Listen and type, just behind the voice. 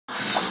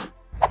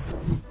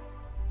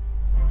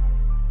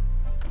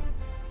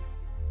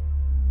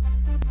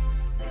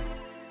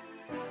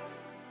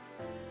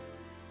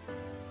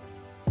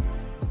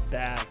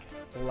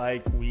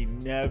like we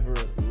never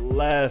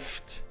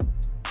left.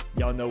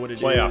 Y'all know what it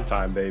is. Playoff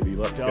time, baby.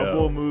 Let's go.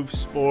 Double Move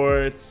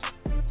Sports.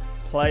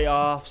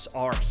 Playoffs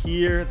are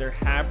here. They're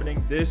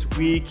happening this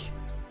week.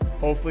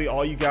 Hopefully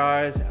all you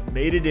guys have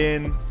made it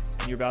in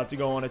and you're about to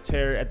go on a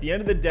tear. At the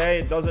end of the day,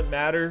 it doesn't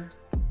matter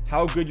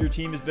how good your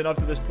team has been up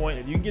to this point.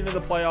 If you can get into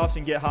the playoffs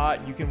and get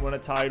hot, you can win a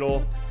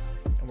title.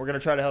 And we're going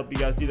to try to help you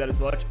guys do that as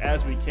much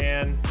as we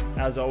can.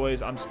 As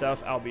always, I'm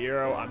Stef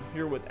Albiero. I'm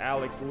here with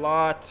Alex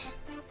Lott,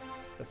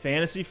 the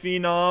fantasy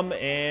phenom.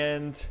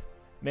 And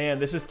man,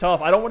 this is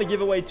tough. I don't want to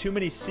give away too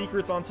many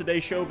secrets on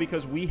today's show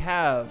because we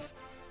have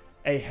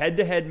a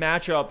head-to-head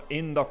matchup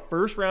in the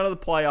first round of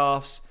the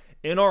playoffs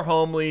in our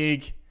home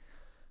league.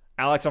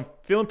 Alex, I'm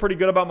feeling pretty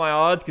good about my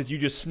odds because you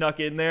just snuck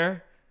in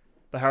there.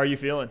 But how are you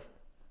feeling?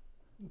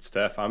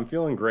 Steph, I'm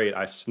feeling great.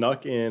 I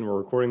snuck in. We're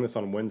recording this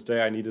on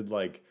Wednesday. I needed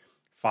like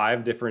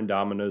 5 different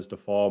dominoes to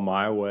fall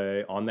my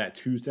way on that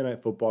Tuesday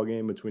night football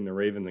game between the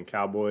Ravens and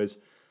Cowboys.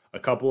 A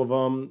couple of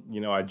them,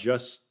 I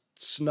just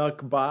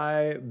snuck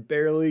by,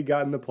 barely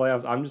got in the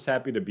playoffs. I'm just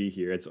happy to be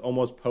here. It's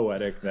almost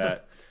poetic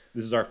that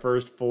this is our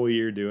first full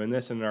year doing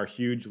this in our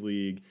huge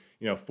league,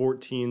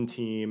 14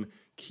 team,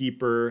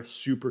 keeper,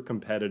 super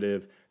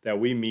competitive, that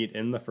we meet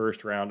in the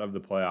first round of the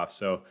playoffs.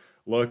 So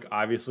look,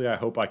 obviously I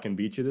hope I can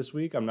beat you this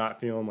week. I'm not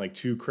feeling like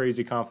too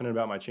crazy confident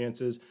about my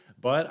chances,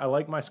 but I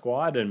like my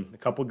squad and a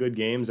couple good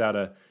games out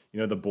of,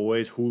 the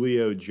boys,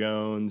 Julio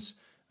Jones,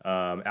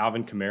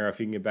 Alvin Kamara, if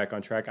he can get back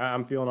on track.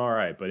 I'm feeling all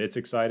right, but it's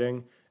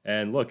exciting.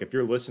 And look, if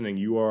you're listening,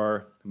 you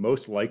are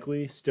most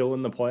likely still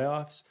in the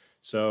playoffs.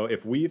 So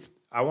if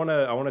I want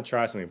to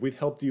try something. If we've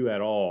helped you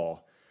at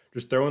all,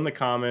 just throw in the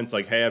comments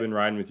like, hey, I've been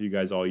riding with you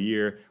guys all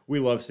year. We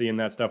love seeing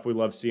that stuff. We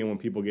love seeing when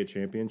people get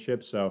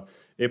championships. So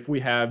if we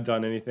have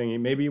done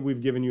anything, maybe we've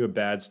given you a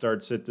bad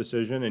start-sit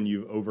decision and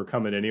you've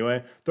overcome it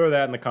anyway, throw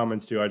that in the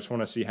comments too. I just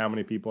want to see how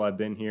many people have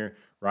been here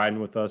riding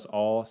with us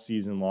all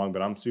season long.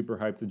 But I'm super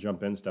hyped to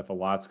jump in. Stuff. A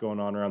lot's going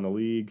on around the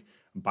league.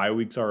 Bye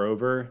weeks are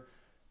over.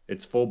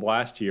 It's full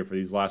blast here for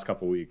these last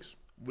couple weeks.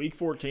 Week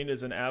 14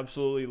 is an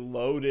absolutely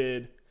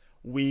loaded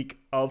week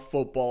of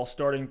football,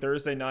 starting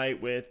Thursday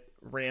night with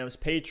Rams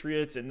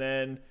Patriots, and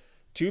then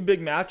 2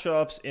 big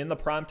matchups in the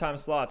primetime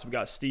slots. We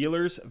got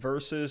Steelers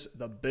versus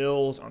the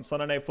Bills on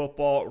Sunday Night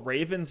Football,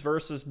 Ravens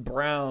versus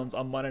Browns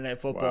on Monday Night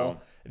Football.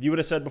 Wow. If you would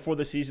have said before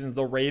the season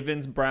the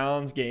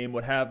Ravens-Browns game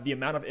would have the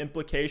amount of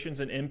implications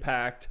and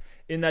impact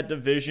in that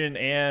division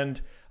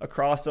and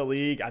across the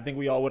league, I think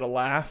we all would have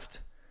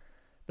laughed.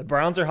 The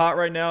Browns are hot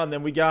right now, and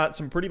then we got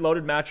some pretty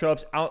loaded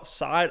matchups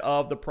outside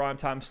of the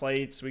primetime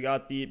slates. We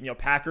got the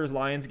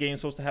Packers-Lions game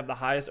supposed to have the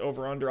highest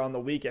over-under on the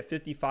week at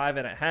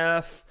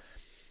 55.5.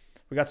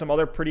 We got some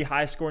other pretty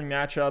high-scoring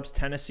matchups,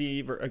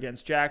 Tennessee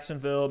against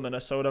Jacksonville,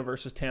 Minnesota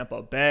versus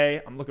Tampa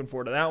Bay. I'm looking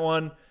forward to that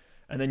one.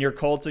 And then your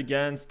Colts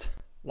against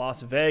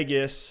Las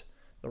Vegas,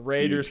 the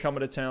Raiders coming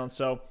to town.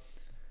 So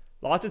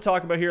a lot to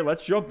talk about here.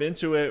 Let's jump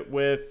into it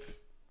with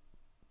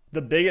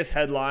the biggest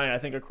headline, I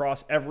think,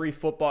 across every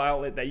football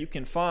outlet that you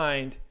can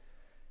find.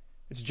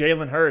 It's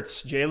Jalen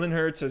Hurts. Jalen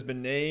Hurts has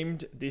been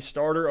named the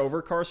starter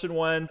over Carson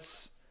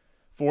Wentz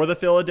for the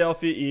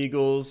Philadelphia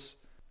Eagles.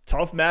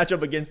 Tough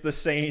matchup against the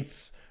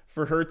Saints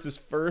for Hurts'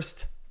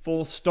 first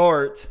full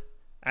start.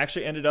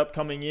 Actually ended up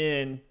coming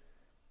in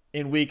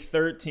week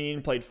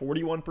 13, played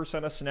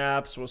 41% of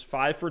snaps, was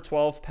 5 for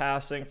 12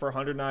 passing for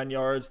 109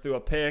 yards, threw a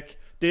pick,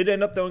 did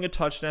end up throwing a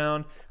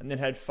touchdown, and then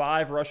had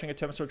 5 rushing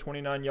attempts for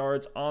 29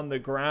 yards on the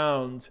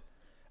ground.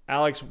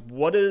 Alex,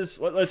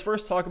 let's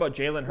first talk about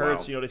Jalen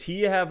Hurts. Wow. Does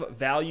he have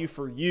value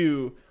for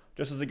you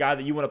just as a guy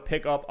that you want to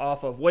pick up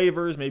off of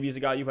waivers? Maybe he's a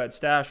guy you had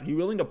stashed. Are you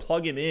willing to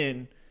plug him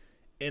in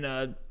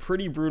a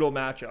pretty brutal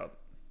matchup?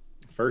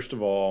 First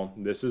of all,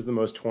 this is the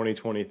most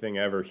 2020 thing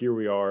ever. Here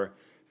we are.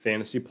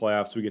 Fantasy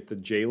playoffs, we get the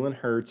Jalen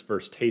Hurts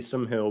versus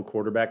Taysom Hill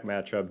quarterback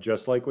matchup,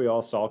 just like we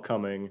all saw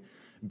coming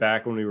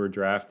back when we were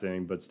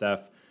drafting. But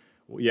Steph,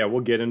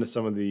 we'll get into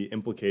some of the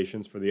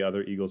implications for the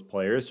other Eagles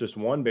players. Just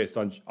one based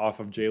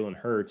off of Jalen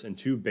Hurts, and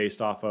 2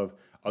 based off of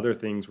other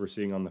things we're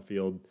seeing on the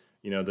field.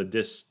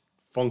 The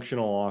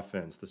dysfunctional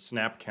offense, the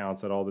snap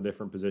counts at all the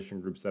different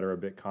position groups that are a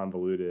bit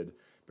convoluted.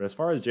 But as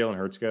far as Jalen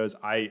Hurts goes,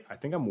 I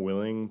think I'm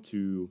willing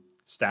to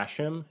stash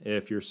him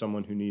if you're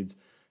someone who needs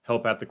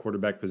help at the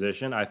quarterback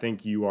position. I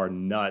think you are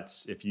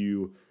nuts if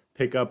you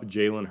pick up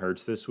Jalen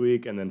Hurts this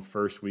week and then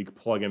first week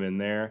plug him in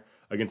there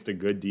against a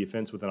good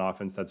defense with an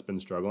offense that's been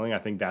struggling. I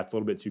think that's a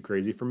little bit too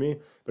crazy for me.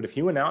 But if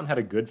he went out and had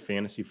a good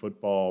fantasy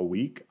football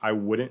week, I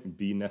wouldn't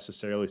be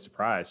necessarily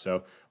surprised.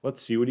 So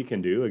let's see what he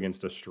can do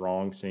against a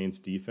strong Saints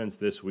defense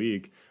this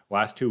week.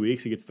 Last 2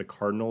 weeks, he gets the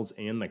Cardinals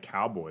and the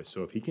Cowboys.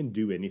 So if he can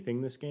do anything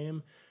this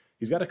game,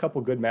 he's got a couple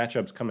good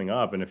matchups coming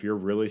up, and if you're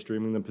really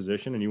streaming the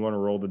position and you want to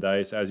roll the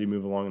dice as you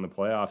move along in the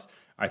playoffs,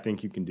 I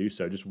think you can do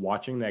so. Just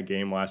watching that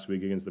game last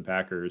week against the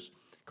Packers,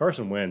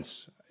 Carson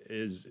Wentz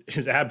is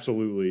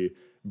absolutely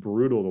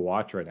brutal to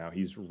watch right now.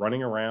 He's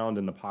running around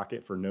in the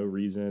pocket for no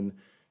reason.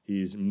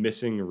 He's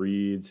missing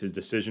reads. His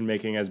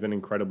decision-making has been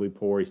incredibly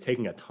poor. He's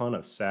taking a ton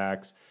of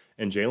sacks.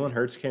 And Jalen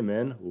Hurts came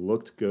in,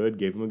 looked good,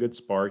 gave him a good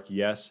spark.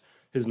 Yes,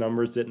 his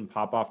numbers didn't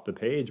pop off the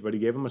page, but he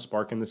gave him a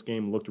spark in this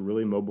game, looked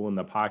really mobile in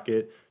the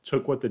pocket,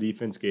 took what the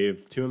defense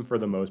gave to him for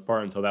the most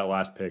part until that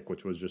last pick,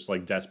 which was just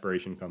like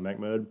desperation comeback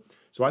mode.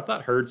 So I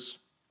thought Hurts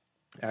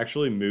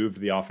actually moved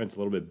the offense a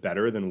little bit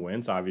better than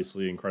Wentz,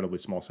 obviously incredibly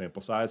small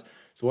sample size.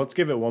 So let's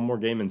give it one more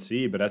game and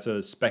see, but that's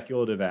a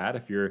speculative ad.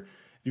 If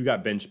you've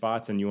got bench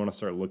spots and you want to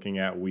start looking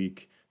at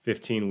week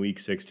 15, week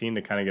 16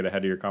 to kind of get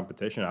ahead of your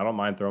competition, I don't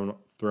mind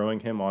throwing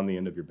him on the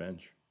end of your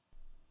bench.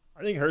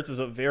 I think Hurts is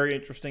a very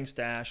interesting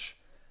stash.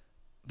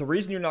 The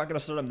reason you're not going to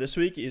start him this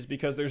week is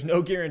because there's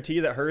no guarantee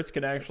that Hurts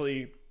can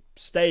actually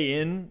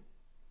stay in,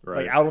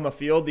 like out on the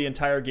field the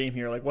entire game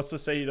here. Like, what's to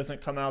say he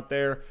doesn't come out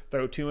there,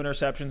 throw 2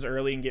 interceptions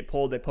early and get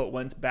pulled? They put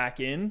Wentz back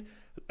in,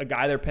 a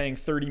guy they're paying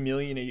 $30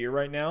 million a year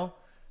right now.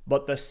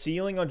 But the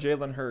ceiling on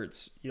Jalen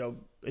Hurts,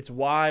 it's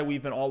why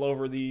we've been all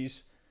over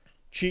these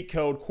cheat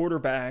code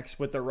quarterbacks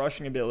with their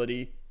rushing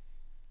ability.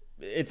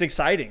 It's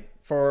exciting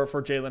for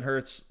Jalen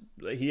Hurts.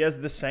 He has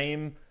the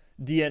same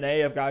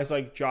DNA of guys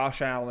like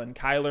Josh Allen,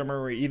 Kyler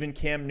Murray, even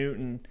Cam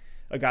Newton,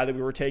 a guy that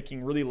we were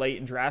taking really late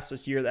in drafts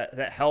this year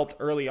that helped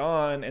early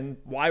on, and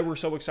why we're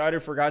so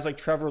excited for guys like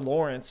Trevor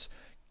Lawrence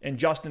and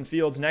Justin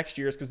Fields next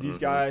year is because these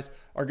guys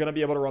are going to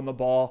be able to run the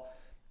ball.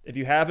 If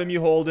you have him,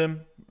 you hold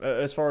him.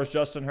 As far as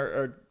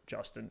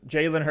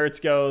Jalen Hurts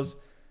goes,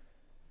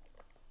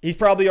 he's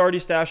probably already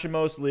stashed in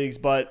most leagues,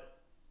 but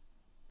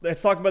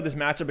let's talk about this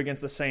matchup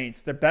against the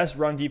Saints. Their best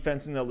run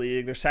defense in the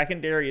league. Their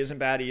secondary isn't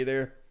bad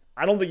either.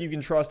 I don't think you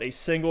can trust a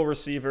single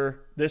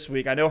receiver this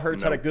week. I know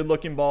Hurts had a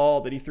good-looking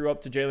ball that he threw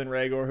up to Jalen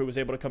Reagor, who was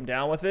able to come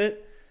down with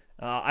it.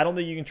 I don't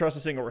think you can trust a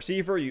single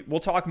receiver.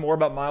 We'll talk more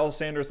about Miles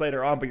Sanders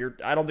later on, but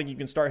I don't think you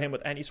can start him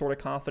with any sort of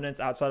confidence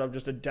outside of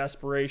just a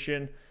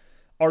desperation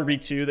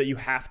RB2 that you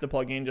have to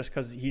plug in just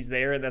because he's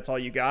there and that's all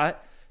you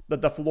got.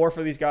 But the floor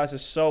for these guys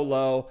is so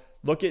low.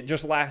 Look at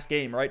just last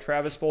game, right?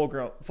 Travis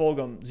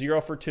Fulgham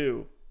 0 for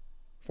 2,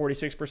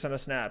 46%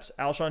 of snaps.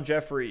 Alshon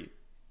Jeffrey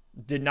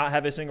did not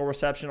have a single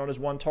reception on his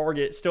one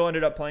target, still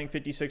ended up playing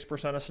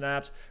 56% of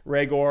snaps.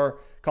 Reagor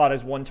caught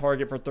his one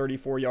target for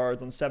 34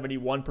 yards on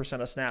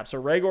 71% of snaps.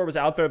 So Reagor was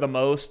out there the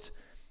most,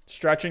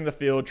 stretching the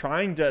field,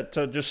 trying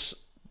to just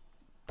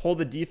pull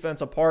the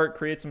defense apart,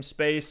 create some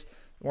space.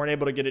 Weren't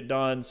able to get it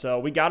done. So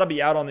we got to be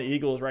out on the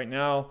Eagles right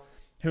now.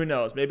 Who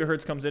knows? Maybe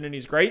Hurts comes in and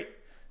he's great.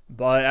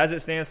 But as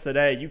it stands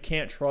today, you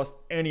can't trust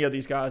any of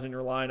these guys in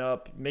your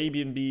lineup. Maybe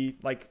even be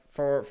like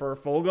for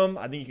Fulgham,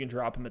 I think you can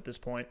drop him at this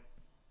point.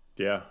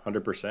 Yeah,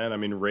 100%. I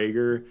mean,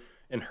 Reagor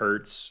and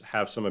Hurts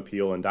have some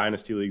appeal in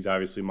dynasty leagues.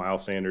 Obviously,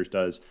 Miles Sanders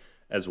does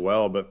as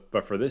well.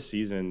 But for this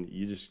season,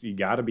 you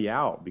got to be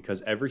out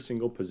because every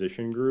single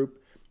position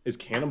group is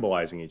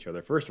cannibalizing each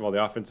other. First of all,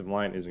 the offensive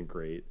line isn't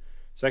great.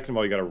 Second of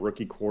all, you got a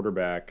rookie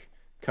quarterback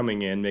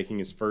coming in, making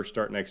his first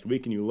start next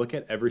week, and you look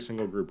at every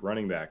single group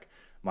running back.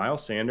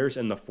 Miles Sanders,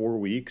 in the 4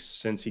 weeks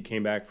since he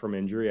came back from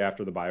injury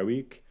after the bye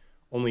week,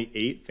 only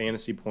 8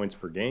 fantasy points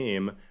per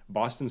game.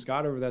 Boston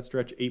Scott over that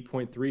stretch,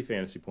 8.3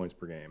 fantasy points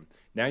per game.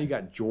 Now you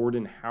got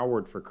Jordan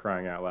Howard, for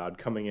crying out loud,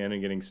 coming in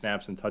and getting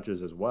snaps and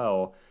touches as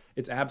well.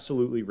 It's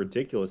absolutely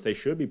ridiculous. They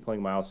should be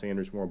playing Miles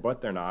Sanders more,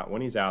 but they're not.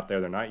 When he's out there,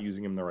 they're not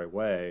using him the right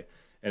way.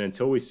 And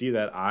until we see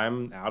that,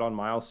 I'm out on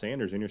Miles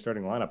Sanders in your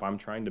starting lineup. I'm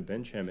trying to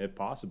bench him if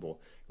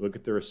possible. Look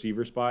at the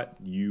receiver spot.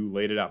 You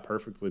laid it out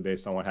perfectly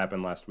based on what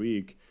happened last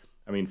week.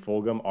 I mean,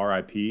 Fulgham,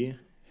 RIP.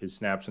 His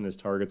snaps and his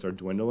targets are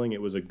dwindling.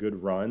 It was a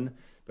good run,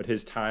 but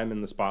his time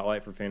in the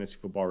spotlight for fantasy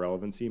football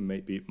relevancy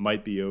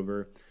might be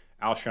over.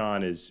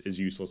 Alshon is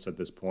useless at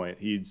this point.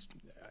 He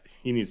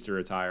needs to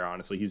retire,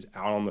 honestly. He's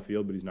out on the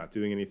field, but he's not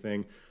doing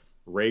anything.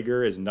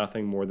 Reagor is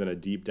nothing more than a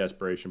deep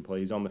desperation play.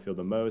 He's on the field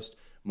the most,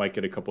 might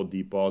get a couple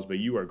deep balls, but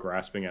you are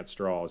grasping at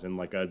straws in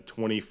like a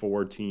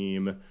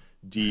 24-team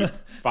deep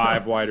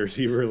 5 wide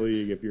receiver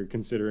league if you're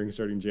considering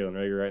starting Jalen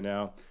Reagor right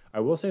now. I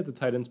will say at the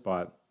tight end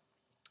spot,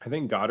 I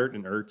think Goddard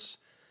and Ertz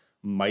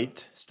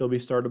might still be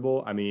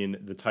startable. I mean,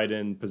 the tight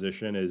end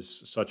position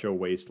is such a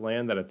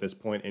wasteland that at this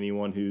point,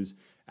 anyone who's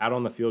out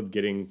on the field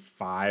getting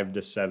 5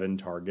 to 7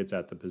 targets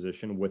at the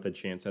position with a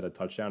chance at a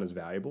touchdown is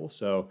valuable.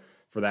 So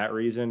for that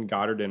reason,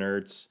 Goddard and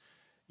Ertz,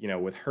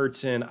 with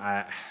Hurts in,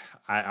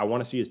 I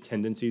want to see his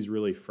tendencies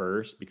really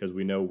first because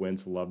we know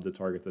Wentz loved to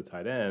target the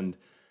tight end.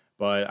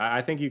 But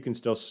I think you can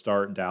still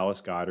start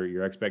Dallas Goedert.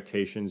 Your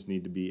expectations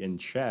need to be in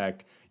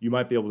check. You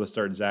might be able to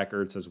start Zach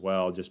Ertz as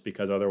well, just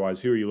because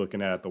otherwise, who are you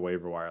looking at the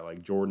waiver wire?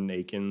 Like Jordan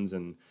Akins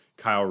and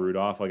Kyle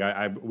Rudolph? Like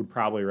I would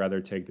probably rather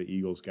take the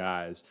Eagles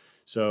guys.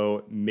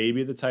 So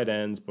maybe the tight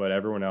ends, but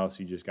everyone else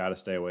you just got to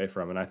stay away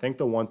from. And I think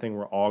the one thing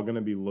we're all going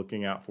to be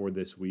looking out for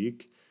this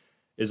week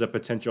is a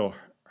potential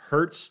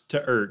Hurts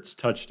to Ertz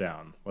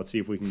touchdown. Let's see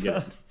if we can get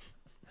it.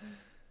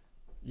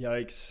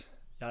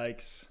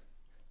 Yikes.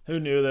 Who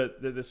knew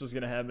that this was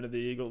going to happen to the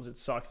Eagles? It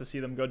sucks to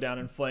see them go down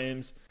in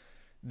flames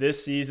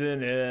this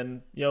season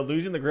and,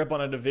 losing the grip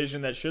on a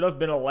division that should have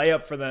been a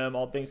layup for them,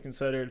 all things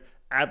considered,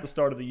 at the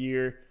start of the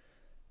year.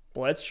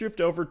 But let's shift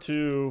over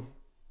to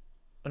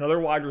another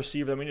wide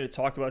receiver that we need to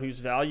talk about whose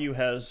value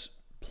has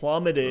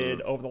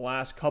plummeted over the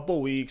last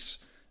couple weeks.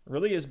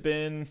 Really has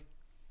been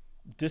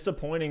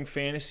disappointing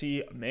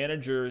fantasy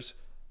managers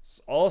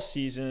all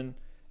season,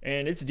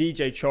 and it's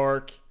DJ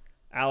Chark.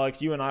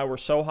 Alex, you and I were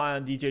so high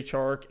on DJ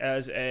Chark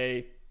as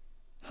a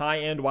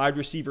high-end wide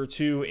receiver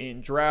 2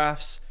 in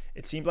drafts.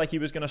 It seemed like he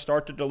was going to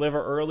start to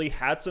deliver early,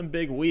 had some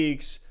big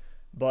weeks,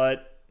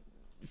 but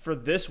for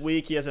this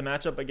week, he has a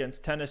matchup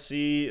against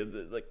Tennessee.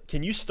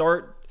 Can you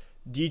start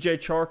DJ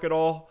Chark at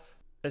all?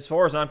 As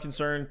far as I'm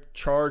concerned,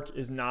 Chark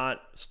is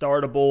not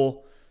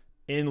startable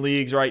in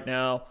leagues right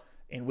now.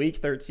 In week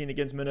 13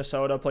 against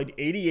Minnesota, played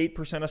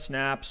 88% of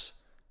snaps,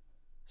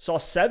 saw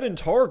 7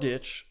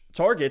 targets,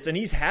 and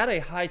he's had a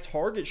high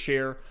target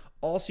share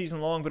all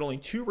season long, but only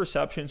 2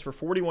 receptions for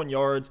 41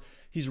 yards.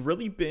 He's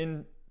really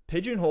been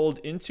pigeonholed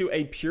into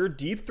a pure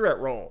deep threat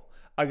role.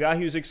 A guy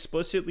who's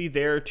explicitly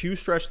there to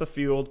stretch the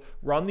field,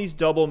 run these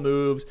double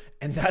moves,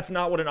 and that's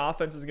not what an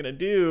offense is going to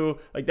do.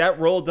 Like, that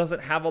role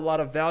doesn't have a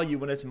lot of value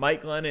when it's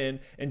Mike Glennon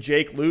and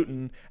Jake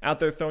Luton out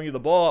there throwing you the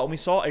ball. And we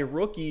saw a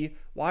rookie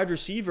wide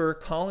receiver,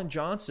 Colin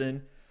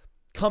Johnson,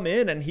 come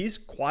in, and he's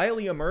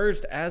quietly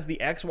emerged as the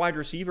X-wide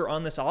receiver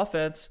on this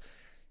offense.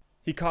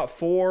 He caught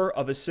 4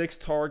 of his 6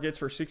 targets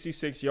for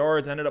 66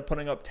 yards, ended up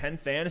putting up 10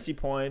 fantasy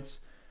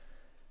points.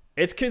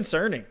 It's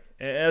concerning.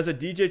 As a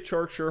DJ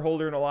Chark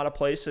shareholder in a lot of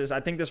places, I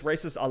think this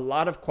raises a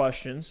lot of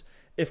questions.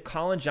 If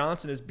Colin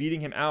Johnson is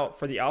beating him out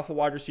for the alpha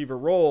wide receiver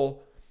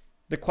role,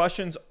 the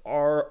questions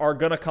are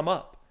going to come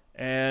up.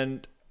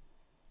 And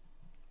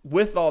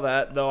with all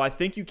that, though, I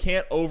think you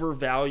can't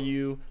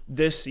overvalue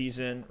this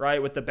season,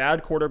 right? With the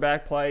bad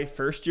quarterback play,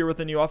 first year with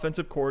a new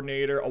offensive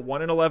coordinator, a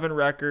 1-11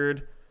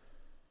 record.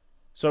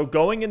 So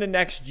going into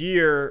next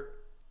year,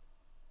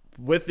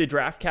 with the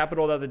draft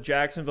capital that the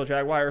Jacksonville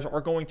Jaguars are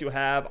going to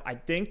have, I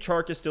think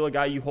Chark is still a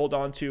guy you hold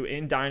on to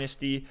in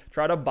Dynasty.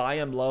 Try to buy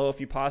him low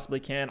if you possibly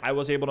can. I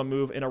was able to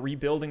move in a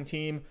rebuilding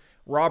team,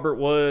 Robert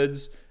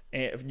Woods,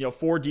 and,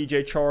 for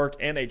DJ Chark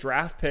and a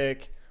draft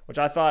pick, which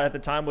I thought at the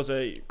time was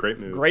a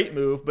great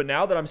move. But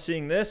now that I'm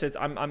seeing this,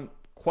 I'm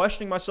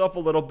questioning myself a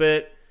little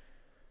bit.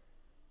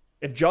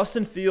 If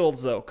Justin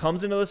Fields, though,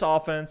 comes into this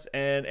offense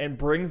and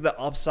brings the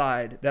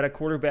upside that a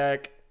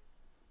quarterback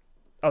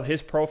of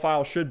his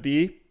profile should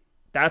be,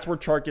 that's where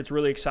Chark gets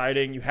really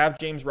exciting. You have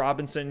James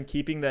Robinson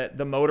keeping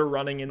the motor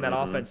running in that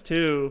offense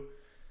too.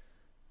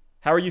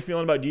 How are you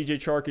feeling about DJ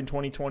Chark in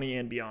 2020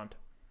 and beyond?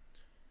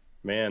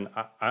 Man,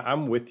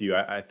 I'm with you.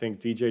 I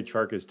think DJ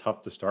Chark is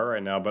tough to start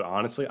right now, but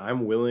honestly,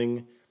 I'm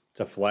willing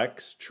to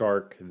flex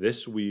Chark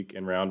this week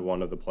in round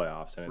 1 of the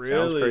playoffs. And it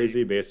sounds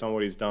crazy based on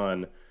what he's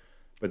done,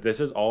 but this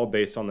is all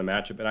based on the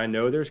matchup. And I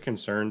know there's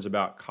concerns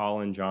about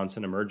Colin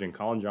Johnson emerging.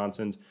 Colin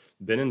Johnson's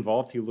been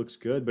involved. He looks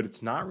good, but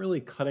it's not really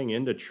cutting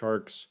into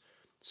Chark's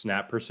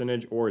snap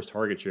percentage or his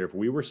target share. If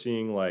we were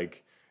seeing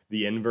like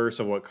the inverse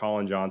of what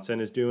Colin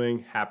Johnson is doing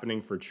happening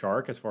for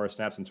Chark as far as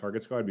snaps and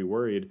targets go, I'd be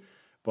worried.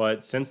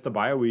 But since the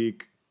bye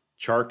week,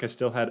 Chark has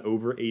still had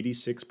over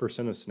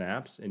 86% of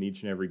snaps in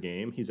each and every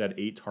game. He's had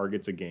 8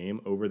 targets a game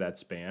over that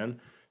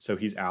span. So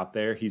he's out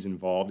there, he's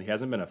involved. He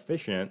hasn't been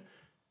efficient,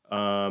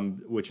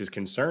 which is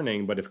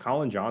concerning. But if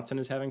Colin Johnson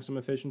is having some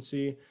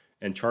efficiency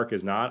and Chark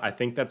is not, I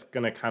think that's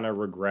going to kind of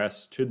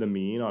regress to the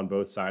mean on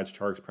both sides.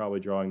 Chark's probably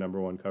drawing number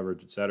 1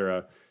 coverage,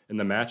 etc. And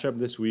the matchup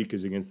this week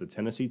is against the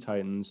Tennessee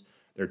Titans.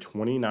 They're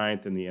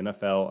 29th in the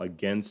NFL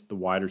against the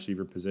wide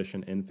receiver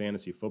position in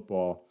fantasy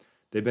football.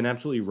 They've been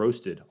absolutely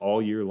roasted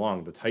all year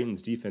long. The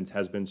Titans' defense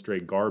has been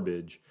straight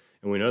garbage,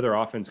 and we know their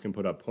offense can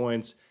put up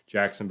points.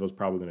 Jacksonville's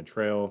probably going to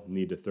trail,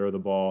 need to throw the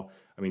ball.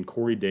 I mean,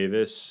 Corey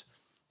Davis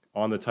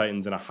on the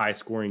Titans in a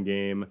high-scoring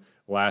game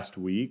last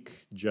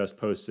week just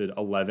posted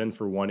 11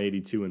 for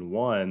 182 and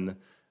 1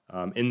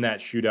 in that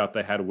shootout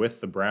they had with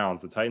the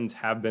Browns. The Titans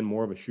have been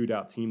more of a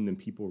shootout team than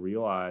people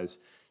realize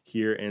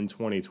here in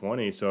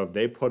 2020. So if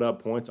they put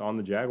up points on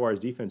the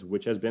Jaguars defense,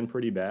 which has been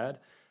pretty bad,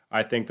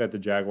 I think that the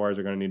Jaguars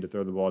are going to need to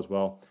throw the ball as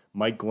well.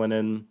 Mike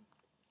Glennon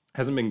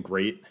hasn't been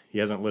great. He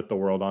hasn't lit the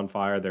world on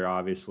fire. They're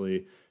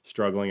obviously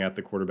struggling at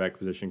the quarterback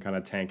position, kind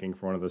of tanking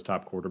for one of those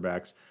top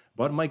quarterbacks.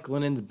 But Mike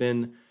Glennon's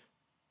been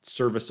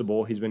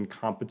serviceable. He's been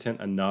competent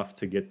enough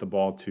to get the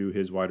ball to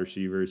his wide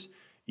receivers.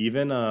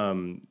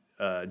 Even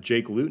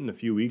Jake Luton a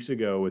few weeks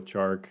ago with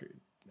Chark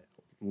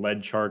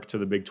led Chark to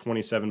the big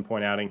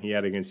 27-point outing he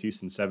had against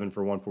Houston, 7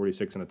 for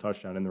 146 and a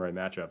touchdown in the right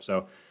matchup.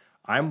 So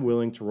I'm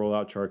willing to roll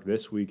out Chark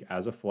this week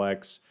as a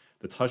flex.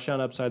 The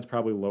touchdown upside is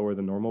probably lower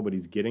than normal, but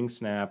he's getting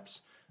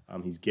snaps.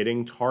 He's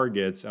getting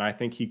targets, and I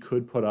think he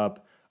could put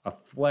up a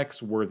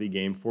flex-worthy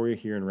game for you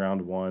here in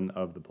round 1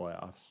 of the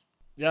playoffs.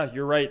 Yeah,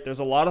 you're right. There's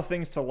a lot of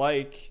things to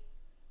like,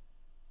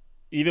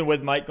 even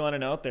with Mike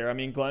Glennon out there. I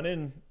mean,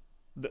 Glennon,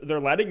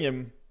 they're letting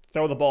him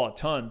throw the ball a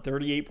ton,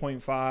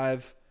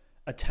 38.5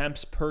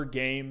 attempts per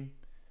game.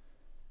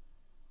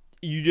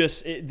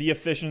 The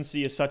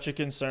efficiency is such a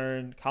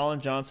concern. Colin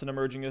Johnson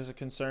emerging as a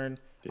concern.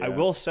 Yeah. I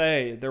will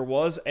say there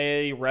was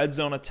a red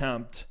zone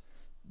attempt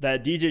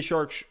that DJ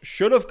Chark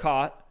should have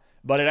caught,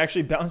 but it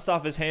actually bounced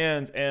off his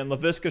hands, and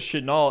Laviska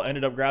Shenault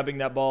ended up grabbing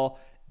that ball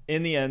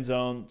in the end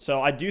zone.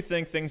 So I do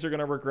think things are going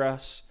to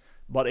regress,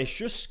 but it's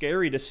just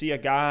scary to see a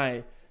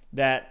guy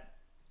that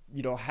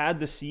had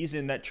the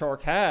season that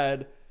Chark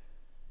had,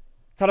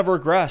 kind of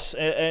regress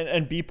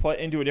and be put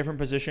into a different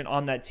position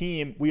on that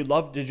team. We'd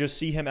love to just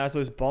see him as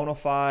this bona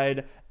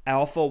fide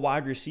alpha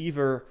wide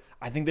receiver.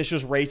 I think this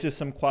just raises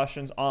some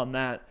questions on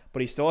that,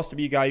 but he still has to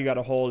be a guy you got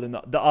to hold, and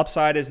the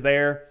upside is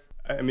there.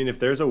 I mean, if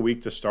there's a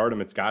week to start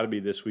him, it's got to be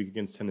this week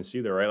against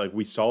Tennessee, though, right? Like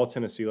we saw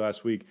Tennessee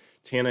last week,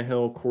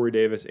 Tannehill, Corey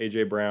Davis,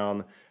 A.J.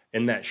 Brown,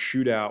 in that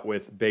shootout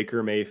with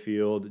Baker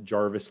Mayfield,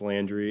 Jarvis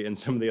Landry, and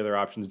some of the other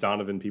options,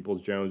 Donovan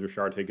Peoples-Jones,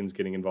 Rashard Higgins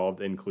getting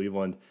involved in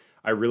Cleveland.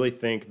 I really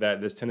think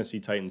that this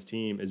Tennessee Titans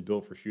team is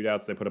built for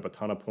shootouts. They put up a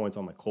ton of points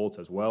on the Colts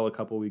as well a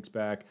couple weeks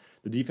back.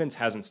 The defense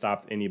hasn't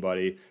stopped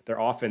anybody. Their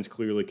offense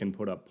clearly can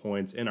put up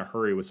points in a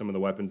hurry with some of the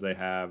weapons they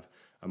have.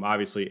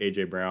 Obviously,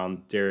 A.J.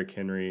 Brown, Derrick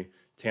Henry,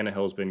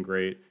 Tannehill's been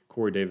great.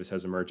 Corey Davis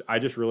has emerged. I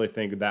just really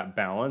think that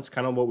balance,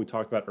 kind of what we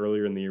talked about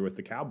earlier in the year with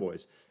the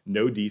Cowboys,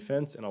 no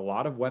defense and a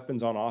lot of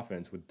weapons on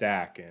offense with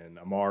Dak and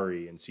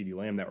Amari and CeeDee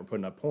Lamb that were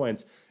putting up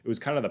points. It was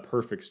kind of the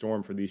perfect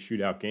storm for these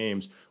shootout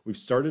games. We've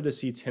started to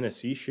see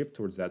Tennessee shift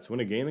towards that. So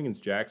in a game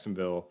against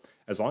Jacksonville,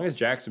 as long as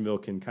Jacksonville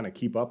can kind of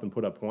keep up and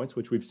put up points,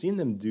 which we've seen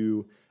them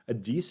do a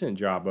decent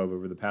job of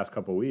over the past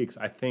couple of weeks,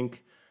 I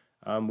think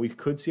we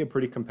could see a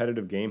pretty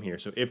competitive game here.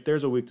 So if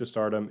there's a week to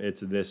start them,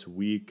 it's this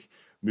week.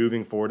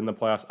 Moving forward in the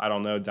playoffs, I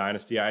don't know.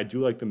 Dynasty, I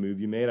do like the move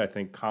you made. I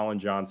think Colin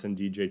Johnson,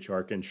 DJ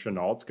Chark, and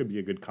Chenaults could be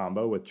a good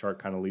combo with Chark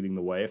kind of leading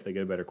the way if they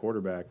get a better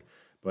quarterback.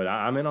 But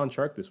I'm in on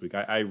Chark this week.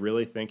 I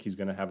really think he's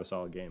going to have a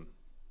solid game.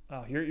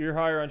 Oh, you're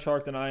higher on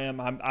Chark than I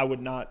am. I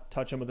would not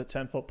touch him with a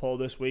 10-foot pole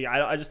this week.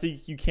 I just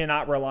think you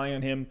cannot rely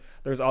on him.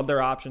 There's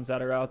other options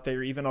that are out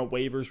there, even on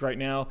waivers right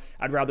now.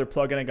 I'd rather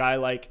plug in a guy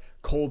like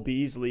Cole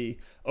Beasley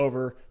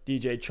over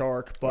DJ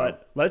Chark.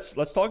 But let's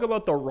talk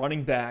about the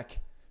running back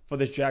for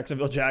this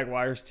Jacksonville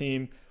Jaguars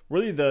team.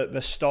 Really the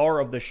star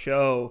of the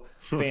show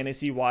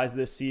fantasy-wise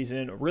this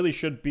season. Really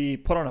should be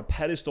put on a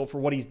pedestal for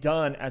what he's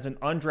done as an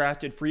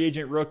undrafted free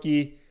agent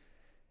rookie.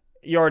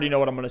 You already know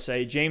what I'm going to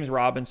say. James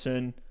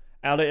Robinson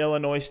out of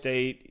Illinois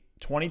State,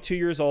 22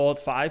 years old,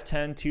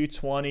 5'10",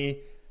 220,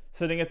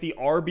 sitting at the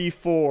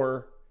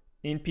RB4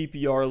 in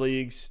PPR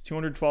leagues,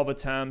 212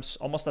 attempts,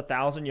 almost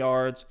 1,000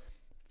 yards,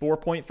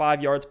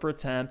 4.5 yards per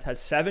attempt, has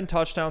 7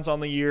 touchdowns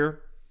on the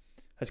year,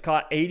 has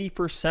caught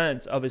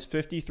 80% of his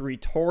 53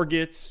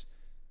 targets,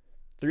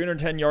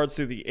 310 yards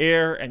through the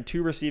air, and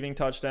 2 receiving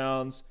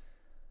touchdowns.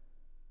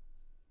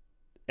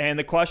 And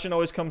the question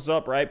always comes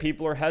up, right?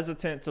 People are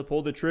hesitant to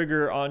pull the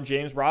trigger on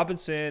James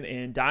Robinson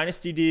in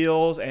dynasty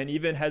deals and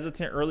even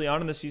hesitant early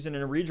on in the season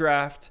in a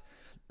redraft,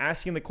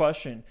 asking the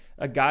question,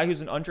 a guy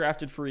who's an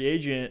undrafted free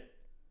agent,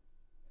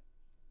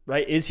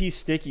 right? Is he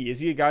sticky?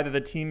 Is he a guy that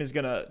the team is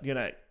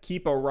gonna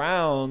keep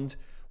around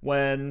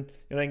when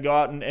they go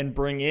out and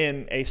bring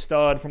in a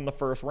stud from the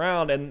first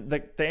round? And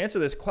to answer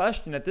this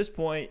question at this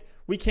point,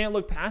 we can't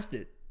look past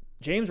it.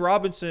 James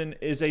Robinson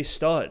is a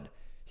stud.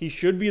 He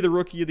should be the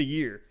rookie of the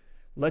year.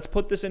 Let's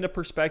put this into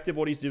perspective,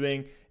 what he's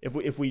doing.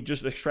 If we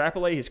just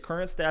extrapolate his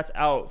current stats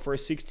out for a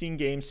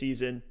 16-game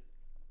season,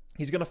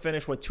 he's going to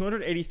finish with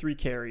 283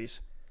 carries,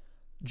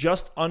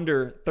 just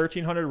under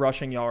 1,300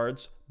 rushing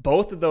yards.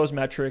 Both of those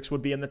metrics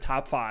would be in the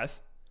top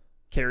 5,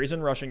 carries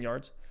and rushing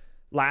yards,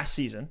 last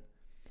season.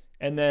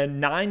 And then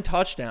 9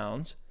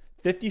 touchdowns,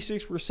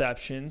 56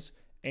 receptions,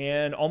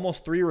 and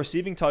almost 3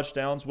 receiving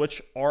touchdowns,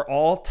 which are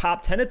all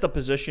top 10 at the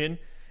position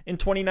in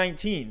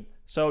 2019.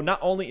 So not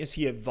only is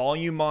he a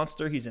volume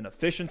monster, he's an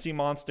efficiency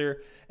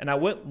monster. And I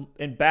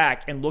went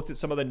back and looked at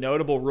some of the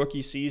notable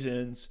rookie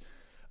seasons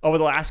over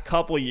the last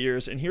couple of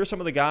years. And here's some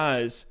of the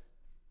guys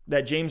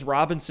that James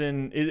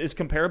Robinson is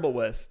comparable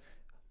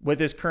with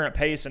his current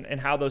pace and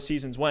how those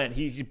seasons went.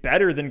 He's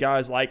better than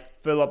guys like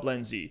Phillip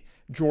Lindsay,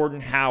 Jordan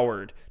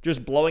Howard,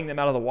 just blowing them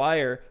out of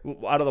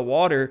the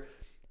water.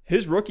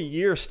 His rookie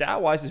year,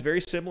 stat-wise, is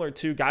very similar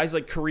to guys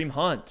like Kareem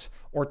Hunt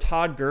or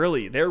Todd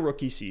Gurley, their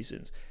rookie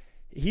seasons.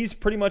 He's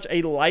pretty much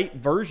a light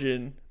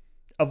version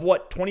of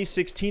what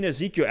 2016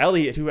 Ezekiel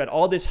Elliott, who had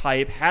all this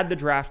hype, had the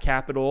draft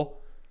capital.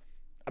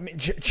 I mean,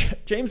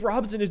 James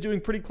Robinson is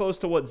doing pretty close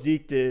to what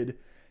Zeke did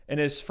in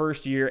his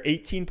first year,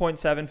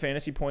 18.7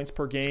 fantasy points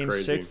per game,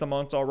 6th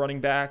amongst all running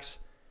backs.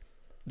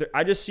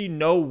 I just see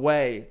no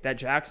way that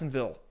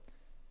Jacksonville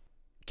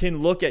can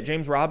look at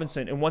James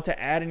Robinson and want to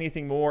add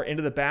anything more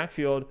into the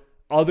backfield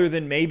other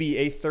than maybe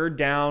a third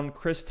down,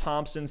 Chris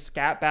Thompson,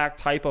 scat back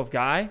type of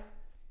guy.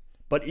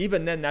 But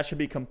even then, that should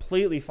be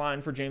completely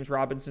fine for James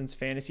Robinson's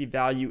fantasy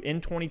value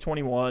in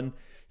 2021.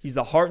 He's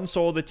the heart and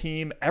soul of the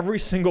team every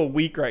single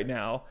week right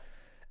now.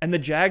 And the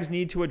Jags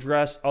need to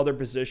address other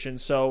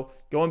positions. So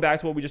going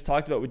back to what we just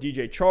talked about with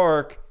DJ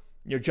Chark,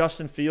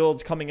 Justin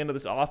Fields coming into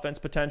this offense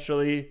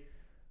potentially.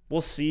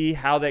 We'll see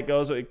how that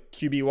goes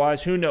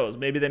QB-wise. Who knows?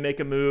 Maybe they make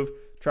a move,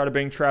 try to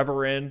bring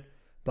Trevor in.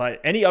 But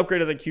any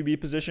upgrade of the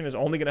QB position is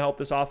only going to help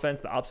this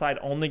offense. The upside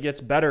only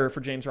gets better for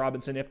James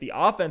Robinson if the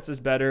offense is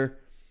better.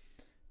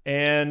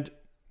 And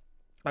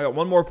I got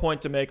one more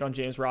point to make on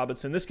James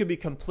Robinson. This could be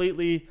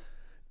completely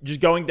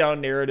just going down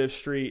narrative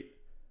street.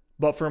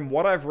 But from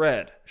what I've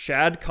read,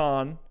 Shad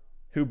Khan,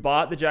 who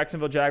bought the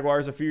Jacksonville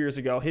Jaguars a few years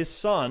ago, his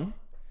son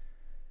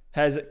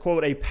has,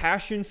 quote, a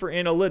passion for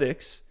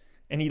analytics,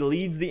 and he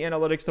leads the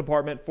analytics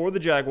department for the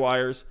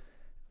Jaguars.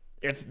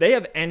 If they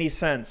have any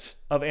sense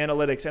of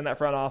analytics in that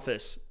front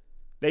office,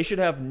 they should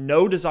have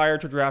no desire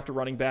to draft a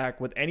running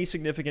back with any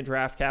significant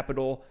draft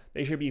capital.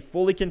 They should be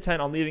fully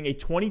content on leaving a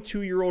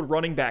 22-year-old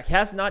running back. He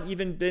has not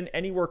even been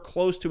anywhere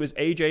close to his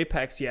age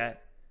apex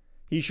yet.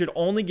 He should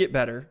only get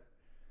better.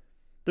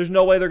 There's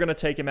no way they're going to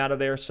take him out of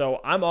there, so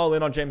I'm all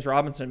in on James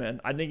Robinson, man.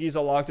 I think he's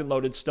a locked and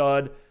loaded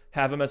stud.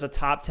 Have him as a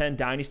top 10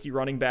 dynasty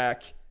running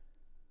back.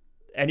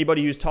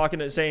 Anybody who's talking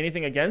to say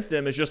anything against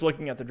him is just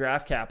looking at the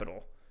draft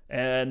capital.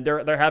 And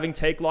they're having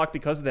take lock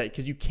because of that,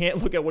 because you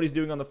can't look at what he's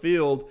doing on the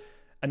field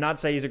and not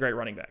say he's a great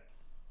running back.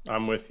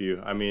 I'm with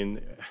you. I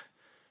mean,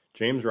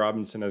 James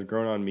Robinson has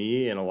grown on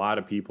me and a lot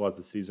of people as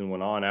the season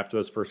went on. After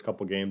those first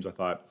couple games, I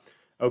thought,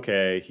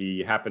 okay,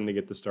 he happened to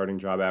get the starting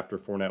job after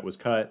Fournette was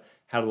cut,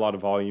 had a lot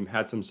of volume,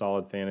 had some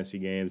solid fantasy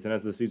games. And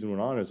as the season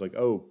went on, it was like,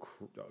 oh,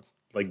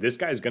 like this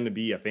guy's going to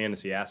be a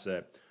fantasy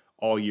asset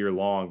all year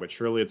long, but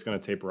surely it's going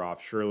to taper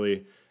off.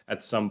 Surely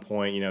at some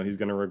point, he's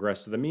going to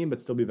regress to the mean, but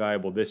still be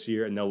valuable this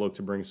year, and they'll look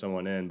to bring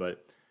someone in.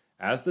 But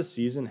as the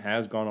season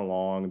has gone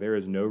along, there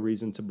is no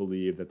reason to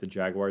believe that the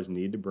Jaguars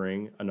need to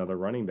bring another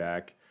running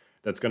back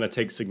that's going to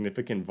take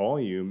significant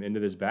volume into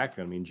this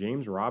backfield. I mean,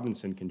 James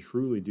Robinson can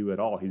truly do it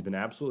all. He's been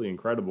absolutely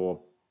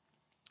incredible,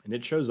 and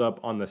it shows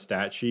up on the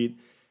stat sheet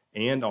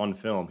and on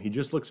film. He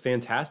just looks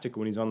fantastic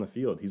when he's on the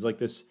field. He's like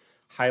this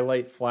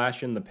highlight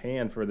flash in the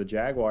pan for the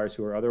Jaguars,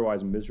 who are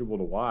otherwise miserable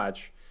to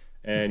watch.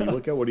 And you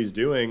look at what he's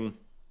doing,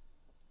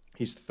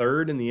 he's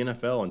third in the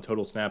NFL in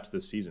total snaps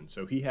this season.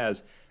 So he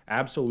has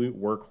absolute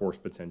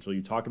workhorse potential.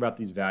 You talk about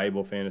these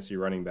valuable fantasy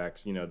running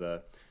backs,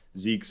 the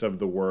Zekes of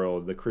the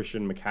world, the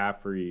Christian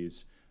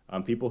McCaffreys,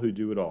 people who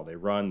do it all. They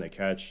run, they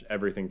catch,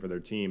 everything for their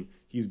team.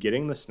 He's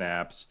getting the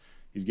snaps.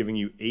 He's giving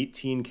you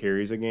 18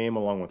 carries a game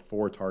along with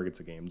 4 targets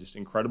a game. Just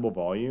incredible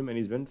volume, and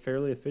he's been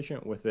fairly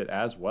efficient with it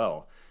as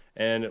well.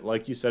 And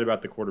like you said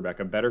about the quarterback,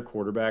 a better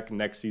quarterback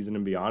next season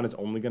and beyond is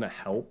only going to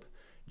help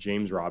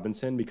James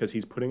Robinson because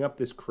he's putting up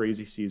this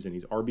crazy season.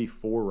 He's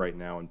RB4 right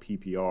now in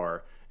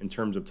PPR in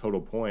terms of total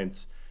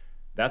points.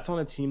 That's on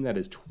a team that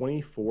is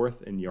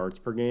 24th in yards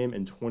per game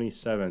and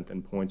 27th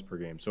in points per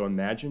game. So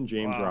imagine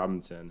James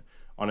Robinson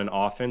on an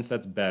offense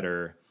that's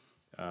better,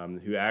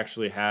 who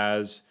actually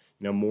has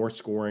more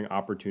scoring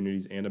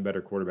opportunities and a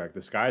better quarterback.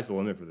 The sky's the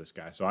limit for this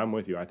guy. So I'm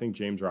with you. I think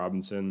James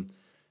Robinson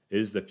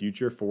is the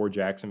future for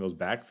Jacksonville's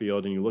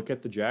backfield. And you look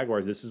at the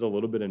Jaguars, this is a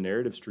little bit of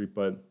narrative street,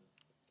 but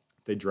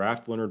they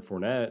draft Leonard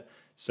Fournette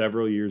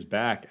several years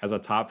back as a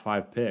top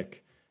 5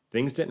 pick.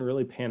 Things didn't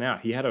really pan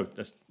out. He had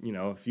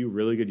a few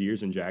really good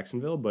years in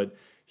Jacksonville, but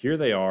here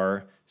they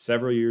are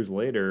several years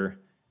later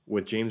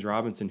with James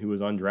Robinson, who was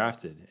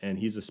undrafted, and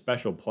he's a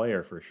special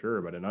player for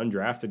sure, but an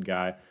undrafted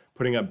guy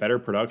putting up better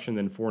production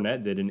than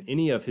Fournette did in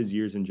any of his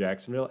years in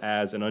Jacksonville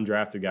as an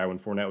undrafted guy when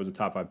Fournette was a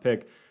top 5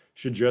 pick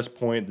should just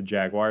point the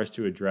Jaguars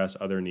to address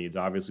other needs.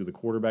 Obviously, the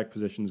quarterback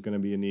position is going to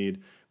be a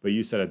need, but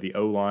you said it, the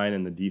O-line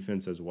and the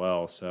defense as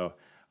well. So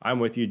I'm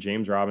with you.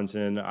 James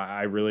Robinson,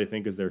 I really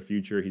think is their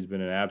future. He's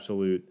been an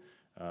absolute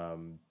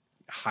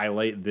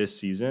highlight this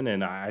season,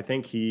 and I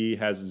think he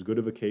has as good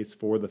of a case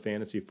for the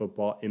fantasy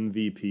football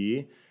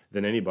MVP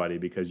than anybody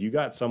because you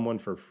got someone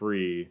for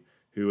free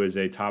who is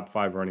a top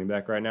 5 running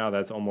back right now.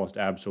 That's almost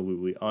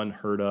absolutely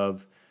unheard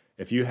of.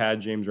 If you had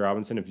James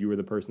Robinson, if you were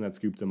the person that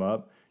scooped him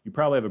up, you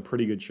probably have a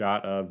pretty good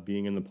shot of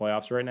being in the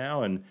playoffs right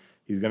now, and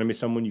he's going to be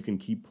someone you can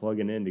keep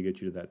plugging in to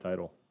get you to that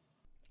title.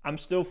 I'm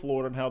still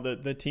floored on how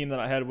the team that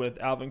I had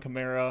with Alvin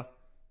Kamara,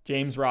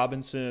 James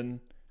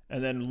Robinson,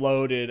 and then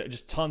loaded,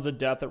 just tons of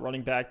depth at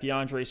running back,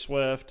 DeAndre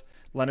Swift,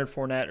 Leonard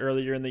Fournette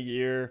earlier in the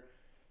year,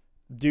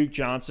 Duke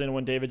Johnson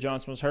when David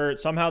Johnson was hurt.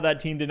 Somehow that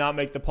team did not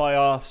make the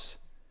playoffs,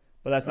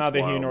 but that's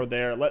neither here nor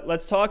there.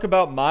 Let's talk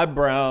about my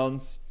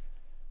Browns.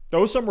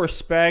 Throw some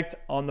respect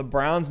on the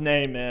Browns'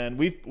 name, man.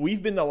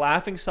 We've been the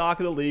laughingstock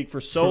of the league for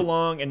so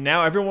long, and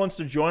now everyone wants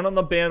to join on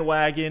the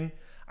bandwagon.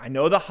 I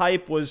know the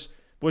hype was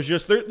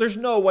just there's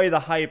no way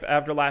the hype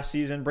after last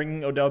season,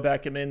 bringing Odell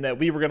Beckham in, that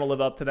we were going to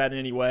live up to that in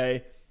any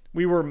way.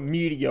 We were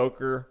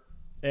mediocre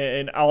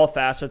in all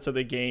facets of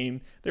the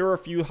game. There were a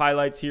few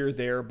highlights here or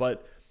there,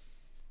 but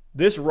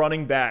this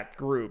running back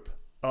group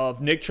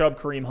of Nick Chubb,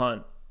 Kareem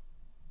Hunt,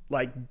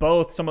 like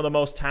both some of the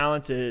most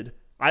talented.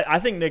 I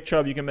think Nick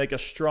Chubb, you can make a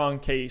strong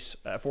case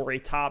for a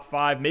top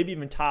 5, maybe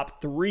even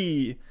top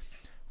 3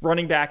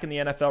 running back in the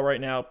NFL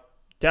right now.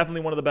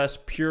 Definitely one of the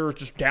best pure,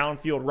 just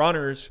downfield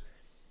runners.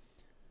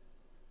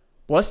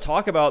 But let's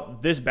talk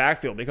about this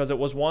backfield because it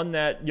was one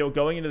that,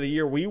 going into the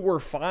year, we were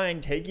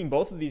fine taking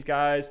both of these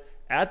guys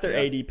at their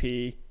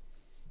ADP.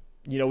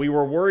 We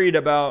were worried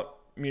about,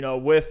 we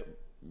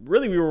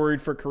were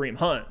worried for Kareem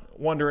Hunt,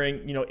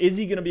 wondering, is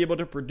he going to be able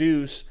to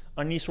produce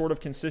on any sort of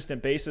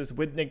consistent basis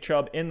with Nick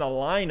Chubb in the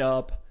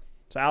lineup?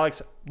 So,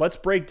 Alex, let's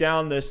break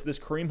down this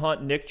Kareem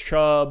Hunt, Nick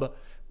Chubb.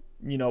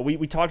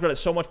 We talked about it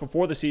so much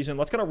before the season.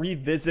 Let's kind of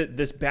revisit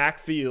this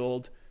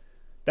backfield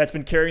that's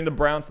been carrying the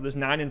Browns to this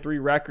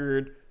 9-3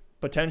 record,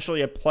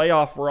 potentially a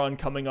playoff run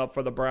coming up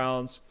for the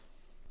Browns.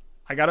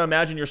 I got to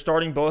imagine you're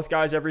starting both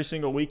guys every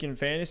single week in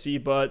fantasy,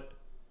 but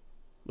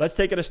let's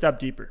take it a step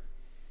deeper.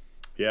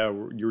 Yeah,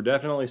 you're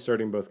definitely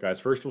starting both guys.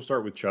 First, we'll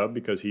start with Chubb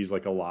because he's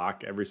like a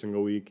lock every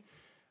single week.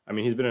 I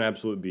mean, he's been an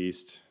absolute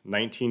beast.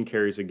 19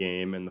 carries a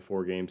game in the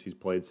 4 games he's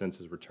played since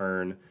his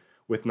return.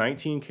 With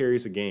 19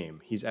 carries a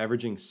game, he's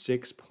averaging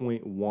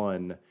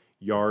 6.1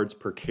 yards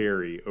per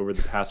carry over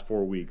the past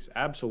 4 weeks.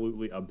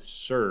 Absolutely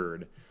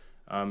absurd.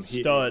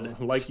 Stud.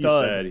 Like you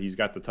said, he's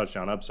got the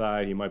touchdown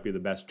upside. He might be the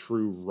best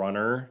true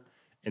runner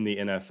in the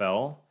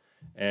NFL.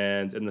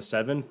 And in the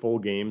 7 full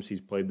games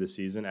he's played this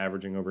season,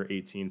 averaging over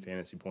 18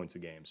 fantasy points a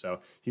game. So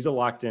he's a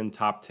locked-in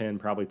top 10,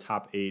 probably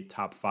top 8,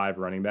 top 5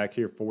 running back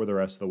here for the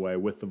rest of the way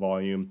with the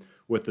volume,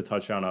 with the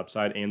touchdown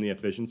upside, and the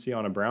efficiency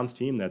on a Browns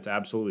team that's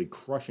absolutely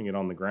crushing it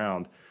on the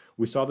ground.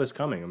 We saw this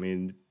coming. I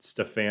mean,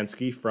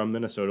 Stefanski from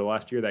Minnesota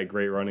last year, that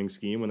great running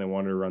scheme when they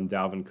wanted to run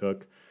Dalvin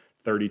Cook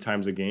 30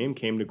 times a game,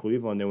 came to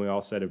Cleveland, and we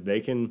all said if they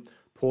can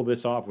pull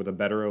this off with a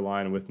better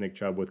O-line, with Nick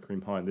Chubb, with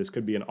Kareem Hunt, this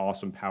could be an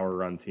awesome power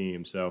run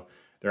team. So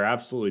they're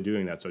absolutely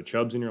doing that. So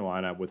Chubb's in your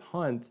lineup. With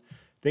Hunt,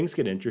 things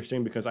get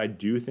interesting because I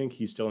do think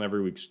he's still an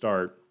every week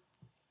start,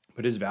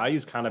 but his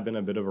value's kind of been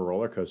a bit of a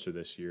roller coaster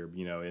this year.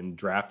 You know, in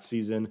draft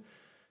season,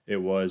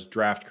 it was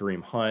draft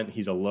Kareem Hunt.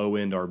 He's a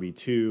low-end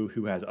RB2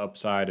 who has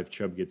upside if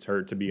Chubb gets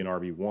hurt to be an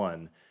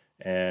RB1.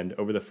 And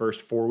over the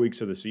first 4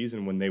 weeks of the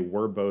season, when they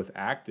were both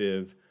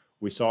active,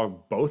 we saw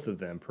both of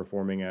them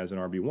performing as an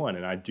RB1.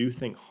 And I do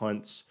think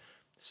Hunt's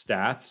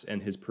stats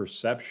and his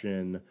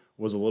perception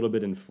was a little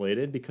bit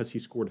inflated because he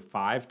scored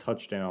 5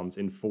 touchdowns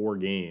in 4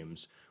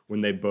 games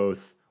when they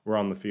both were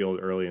on the field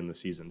early in the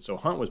season. So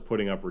Hunt was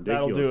putting up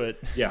ridiculous. That'll do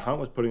it. Yeah, Hunt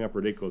was putting up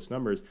ridiculous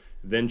numbers.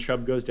 Then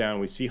Chubb goes down.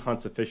 We see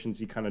Hunt's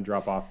efficiency kind of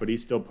drop off, but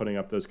he's still putting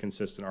up those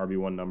consistent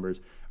RB1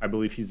 numbers. I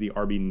believe he's the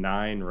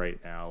RB9 right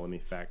now. Let me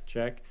fact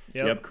check.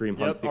 Yep, Kareem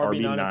Hunt's the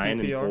RB9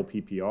 in full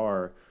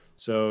PPR.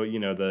 So, you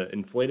know, the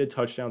inflated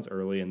touchdowns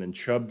early and then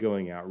Chubb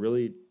going out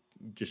really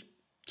just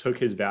took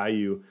his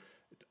value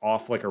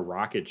off like a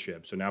rocket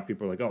ship. So now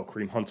people are like, oh,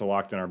 Kareem Hunt's a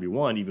locked-in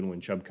RB1 even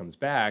when Chubb comes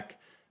back.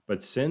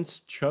 But since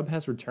Chubb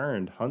has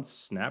returned, Hunt's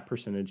snap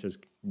percentage has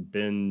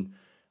been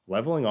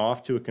leveling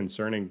off to a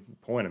concerning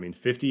point. I mean,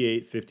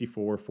 58,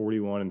 54,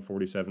 41, and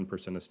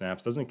 47% of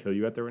snaps doesn't kill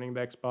you at the running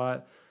back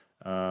spot.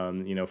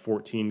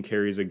 14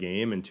 carries a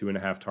game and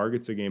 2.5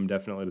 targets a game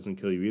definitely doesn't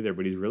kill you either.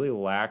 But he's really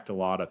lacked a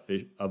lot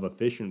of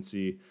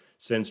efficiency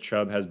since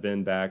Chubb has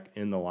been back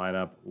in the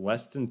lineup.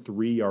 Less than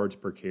 3 yards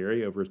per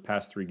carry over his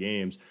past 3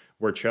 games,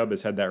 where Chubb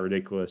has had that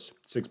ridiculous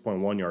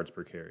 6.1 yards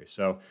per carry.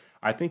 So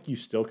I think you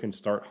still can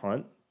start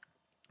Hunt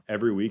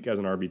every week as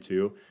an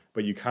RB2,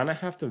 but you kind of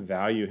have to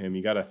value him.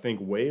 You got to think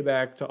way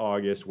back to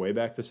August, way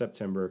back to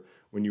September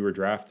when you were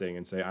drafting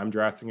and say, I'm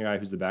drafting a guy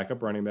who's the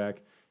backup running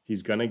back.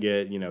 He's going to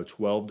get,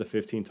 12 to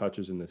 15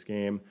 touches in this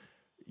game.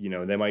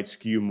 They might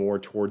skew more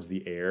towards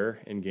the air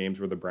in games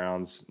where the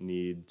Browns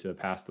need to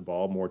pass the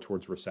ball, more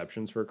towards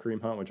receptions for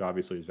Kareem Hunt, which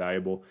obviously is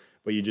valuable,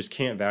 but you just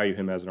can't value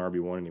him as an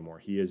RB1 anymore.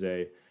 He is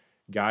a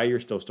guy you're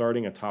still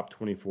starting, a top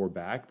 24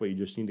 back, but you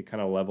just need to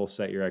kind of level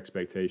set your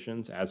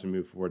expectations as we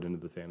move forward into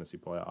the fantasy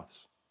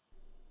playoffs.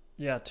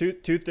 Yeah, two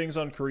things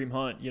on Kareem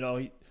Hunt.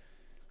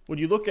 When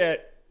you look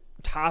at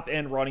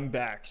top-end running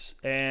backs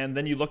and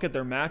then you look at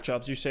their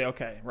matchups, you say,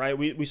 okay, right,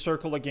 we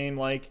circle a game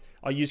like,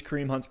 I'll use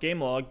Kareem Hunt's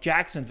game log,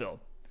 Jacksonville.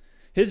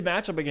 His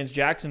matchup against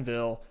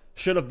Jacksonville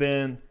should have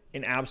been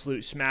an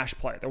absolute smash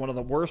play. They're one of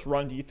the worst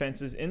run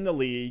defenses in the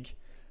league,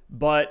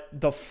 but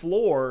the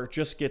floor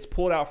just gets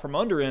pulled out from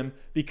under him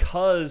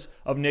because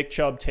of Nick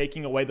Chubb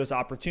taking away those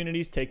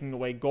opportunities, taking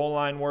away goal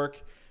line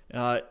work.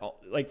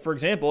 For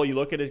example, you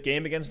look at his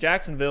game against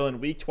Jacksonville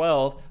in Week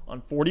 12,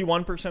 on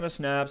 41% of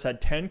snaps,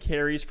 had 10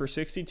 carries for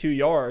 62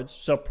 yards,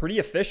 so pretty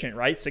efficient,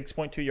 right?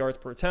 6.2 yards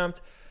per attempt.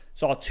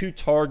 Saw 2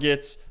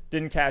 targets,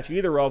 didn't catch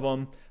either of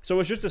them. So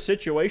it's just a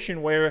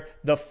situation where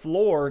the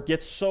floor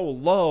gets so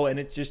low, and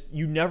it's just,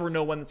 you never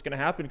know when it's going to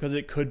happen because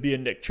it could be a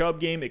Nick Chubb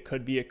game, it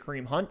could be a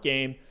Kareem Hunt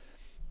game.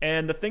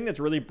 And the thing that's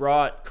really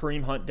brought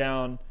Kareem Hunt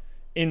down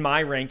in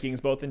my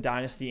rankings, both in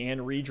Dynasty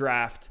and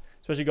Redraft,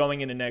 especially going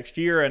into next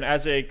year, and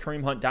as a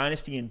Kareem Hunt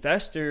Dynasty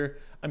investor,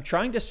 I'm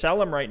trying to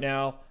sell him right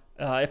now,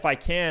 if I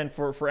can,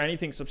 for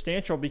anything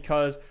substantial,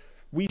 because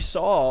we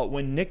saw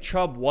when Nick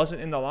Chubb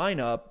wasn't in the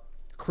lineup,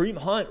 Kareem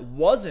Hunt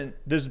wasn't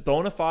this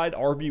bona fide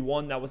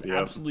RB1 that was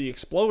absolutely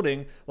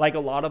exploding like a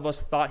lot of us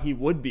thought he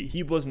would be.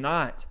 He was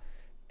not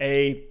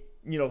a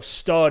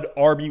stud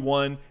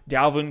RB1,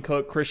 Dalvin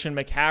Cook, Christian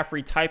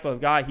McCaffrey type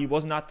of guy. He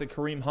was not the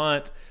Kareem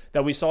Hunt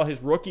that we saw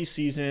his rookie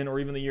season or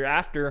even the year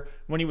after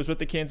when he was with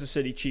the Kansas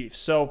City Chiefs.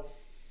 So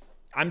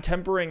I'm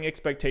tempering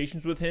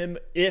expectations with him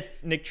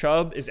if Nick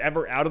Chubb is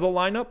ever out of the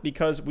lineup,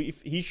 because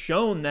he's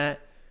shown that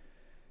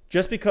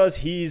just because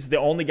he's the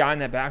only guy in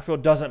that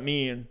backfield doesn't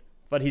mean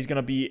that he's going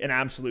to be an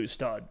absolute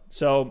stud.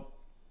 So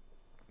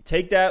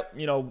take that,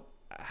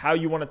 how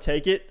you want to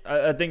take it.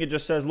 I think it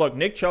just says, look,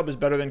 Nick Chubb is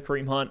better than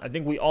Kareem Hunt. I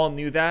think we all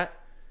knew that,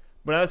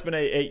 but that's been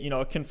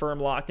a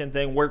confirmed locked-in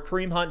thing where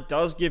Kareem Hunt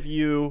does give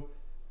you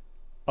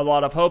a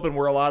lot of hope, and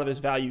where a lot of his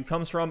value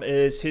comes from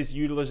is his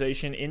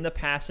utilization in the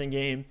passing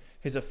game,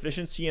 his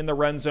efficiency in the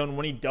red zone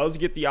when he does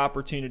get the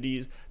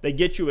opportunities. They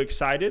get you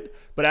excited,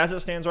 but as it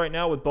stands right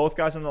now with both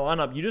guys in the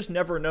lineup, you just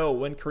never know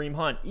when Kareem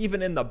Hunt,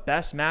 even in the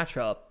best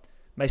matchup,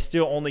 may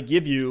still only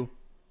give you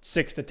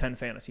 6 to 10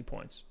 fantasy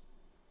points.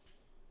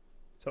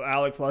 So,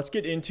 Alex, let's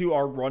get into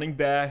our running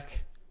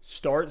back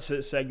start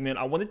segment.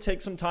 I want to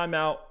take some time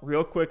out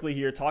real quickly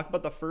here, talk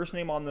about the first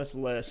name on this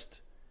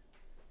list.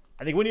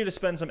 I think we need to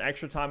spend some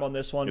extra time on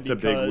this one because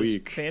it's a big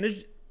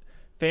week.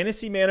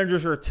 Fantasy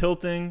managers are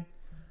tilting.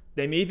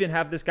 They may even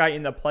have this guy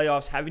in the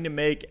playoffs having to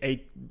make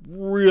a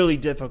really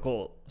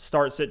difficult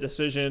start-sit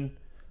decision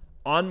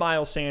on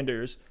Miles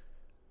Sanders,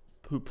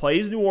 who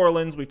plays New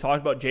Orleans. We've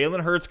talked about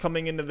Jalen Hurts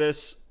coming into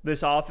this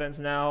offense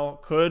now,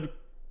 could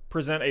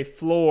present a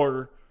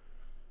floor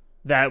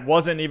that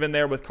wasn't even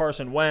there with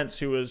Carson Wentz,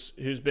 who's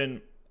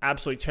been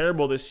absolutely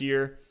terrible this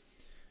year.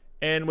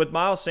 And with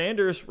Miles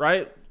Sanders,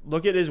 right,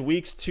 look at his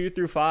weeks 2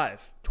 through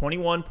 5.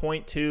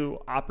 21.2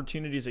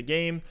 opportunities a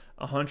game,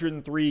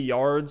 103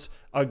 yards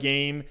a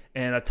game,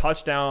 and a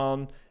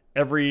touchdown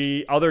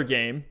every other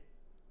game.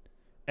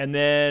 And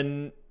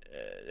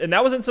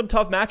that was in some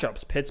tough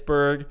matchups.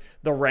 Pittsburgh,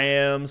 the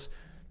Rams,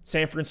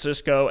 San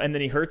Francisco, and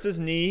then he hurts his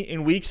knee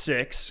in week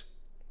 6.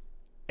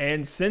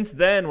 And since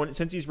then,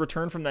 since he's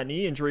returned from that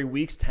knee injury,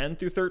 weeks 10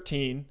 through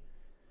 13,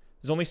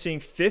 he's only seeing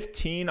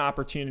 15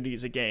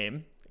 opportunities a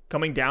game,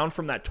 coming down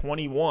from that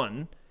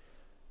 21,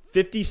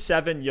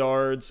 57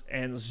 yards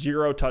and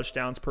 0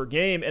 touchdowns per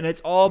game. And it's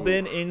all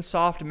been in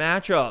soft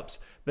matchups.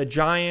 The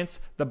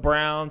Giants, the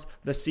Browns,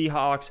 the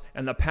Seahawks,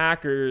 and the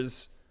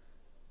Packers.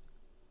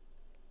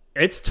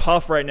 It's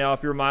tough right now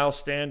if you're Miles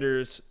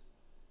Sanders'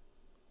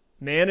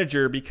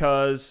 manager,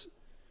 because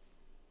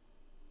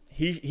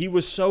he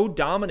was so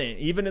dominant,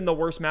 even in the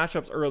worst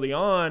matchups early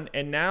on.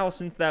 And now,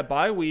 since that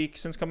bye week,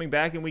 since coming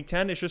back in week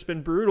 10, it's just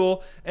been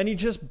brutal. And he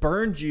just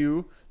burned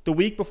you the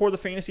week before the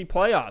fantasy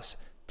playoffs.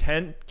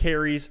 10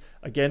 carries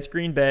against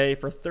Green Bay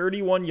for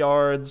 31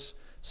 yards,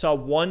 saw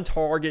 1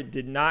 target,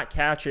 did not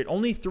catch it.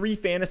 Only 3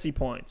 fantasy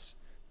points.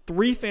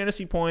 3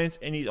 fantasy points,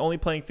 and he's only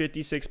playing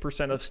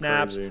 56% of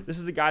snaps. Crazy. This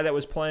is a guy that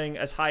was playing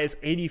as high as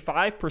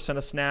 85%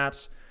 of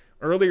snaps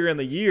earlier in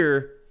the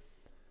year.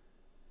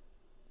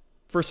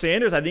 For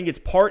Sanders, I think it's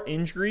part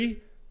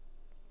injury,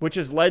 which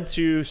has led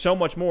to so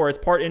much more. It's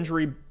part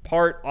injury,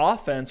 part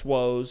offense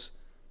woes.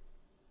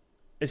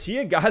 Is he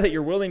a guy that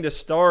you're willing to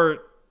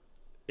start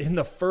in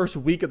the first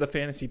week of the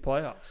fantasy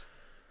playoffs?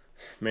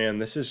 Man,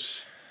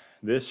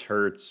 this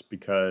hurts,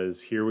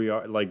 because here we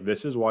are. Like,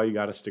 this is why you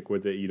got to stick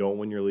with it. You don't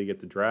win your league at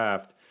the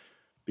draft,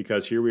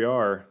 because here we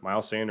are.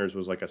 Miles Sanders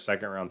was like a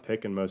second-round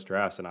pick in most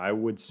drafts, and I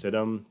would sit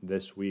him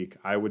this week.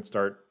 I would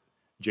start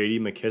J.D.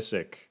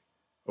 McKissic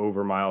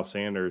over Miles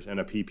Sanders in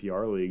a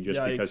PPR league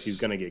just because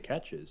he's going to get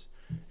catches.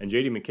 And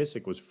J.D.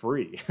 McKissic was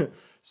free.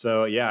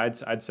 So, yeah,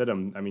 I'd sit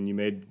him. I mean, you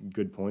made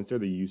good points there.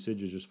 The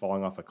usage is just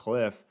falling off a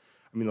cliff.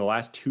 I mean, the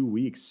last 2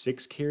 weeks,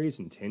 6 carries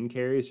and 10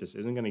 carries just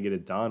isn't going to get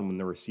it done when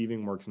the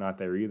receiving work's not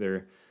there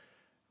either.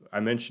 I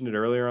mentioned it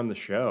earlier on the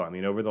show. I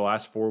mean, over the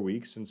last 4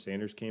 weeks since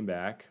Sanders came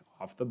back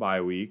off the bye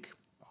week,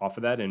 off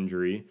of that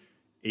injury,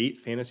 8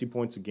 fantasy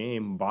points a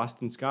game.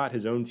 Boston Scott,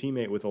 his own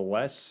teammate with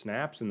less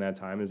snaps in that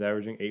time, is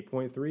averaging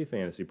 8.3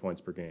 fantasy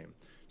points per game.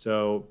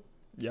 So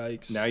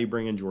yikes. Now you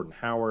bring in Jordan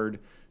Howard,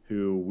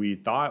 who we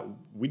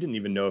didn't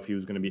even know if he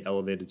was going to be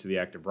elevated to the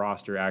active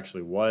roster,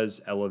 actually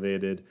was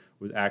elevated,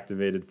 was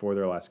activated for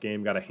their last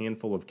game, got a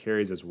handful of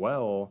carries as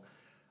well.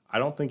 I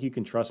don't think you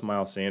can trust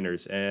Miles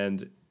Sanders.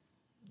 And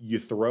you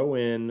throw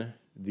in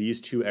these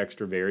 2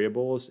 extra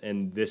variables,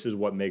 and this is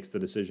what makes the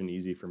decision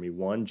easy for me.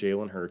 1,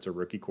 Jalen Hurts, a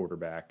rookie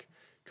quarterback,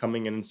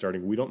 coming in and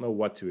starting. We don't know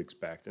what to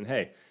expect. And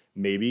hey,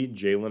 maybe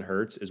Jalen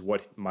Hurts is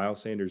what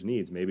Miles Sanders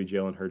needs. Maybe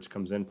Jalen Hurts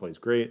comes in, plays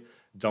great,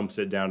 dumps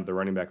it down to the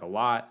running back a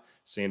lot.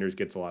 Sanders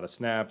gets a lot of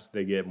snaps.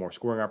 They get more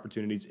scoring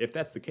opportunities. If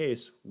that's the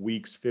case,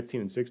 weeks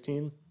 15 and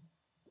 16,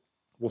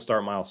 we'll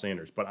start Miles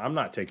Sanders. But I'm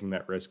not taking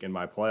that risk in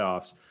my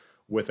playoffs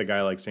with a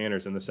guy like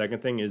Sanders. And the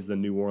second thing is the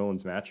New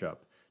Orleans matchup.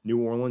 New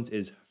Orleans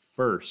is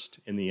first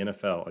in the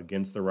NFL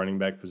against the running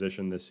back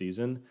position this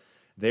season.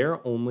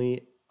 They're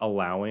only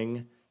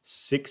allowing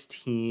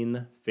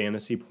 16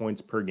 fantasy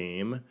points per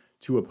game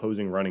to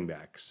opposing running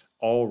backs,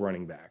 all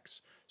running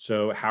backs.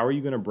 So how are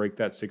you going to break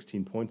that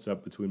 16 points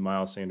up between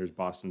Miles Sanders,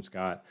 Boston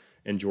Scott,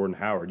 and Jordan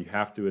Howard? You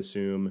have to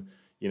assume,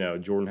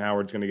 Jordan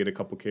Howard's going to get a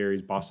couple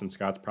carries. Boston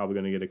Scott's probably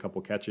going to get a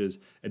couple catches.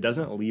 It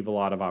doesn't leave a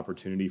lot of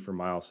opportunity for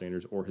Miles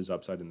Sanders or his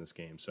upside in this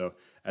game. So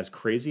as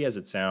crazy as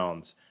it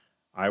sounds,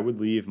 I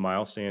would leave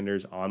Miles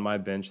Sanders on my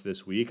bench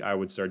this week. I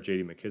would start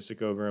J.D.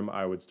 McKissic over him.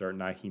 I would start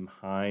Nyheim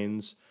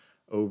Hines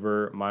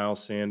over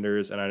Miles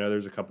Sanders. And I know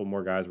there's a couple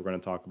more guys we're going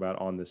to talk about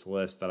on this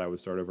list that I would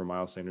start over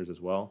Miles Sanders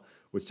as well,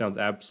 which sounds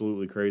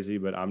absolutely crazy,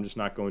 but I'm just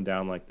not going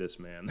down like this,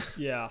 man.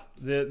 Yeah.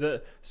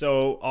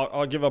 So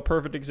I'll give a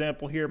perfect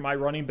example here. My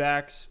running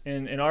backs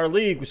in our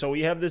league. So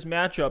we have this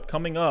matchup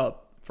coming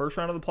up. First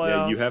round of the playoffs.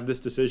 Yeah, you have this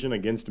decision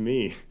against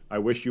me. I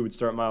wish you would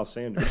start Miles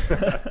Sanders.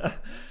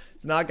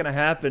 It's not going to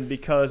happen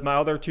because my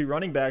other two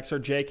running backs are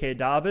J.K.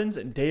 Dobbins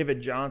and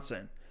David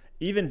Johnson.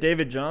 Even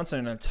David Johnson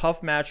in a tough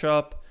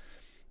matchup,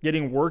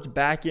 getting worked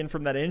back in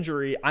from that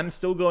injury, I'm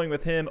still going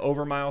with him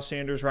over Miles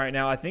Sanders right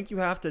now. I think you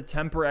have to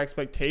temper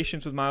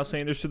expectations with Miles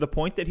Sanders to the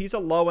point that he's a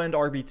low-end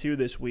RB2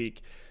 this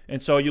week.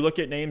 And so you look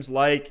at names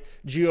like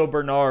Gio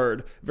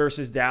Bernard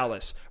versus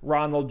Dallas,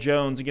 Ronald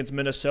Jones against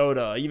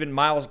Minnesota, even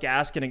Myles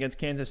Gaskin against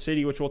Kansas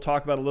City, which we'll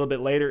talk about a little bit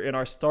later in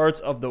our starts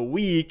of the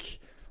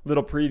week.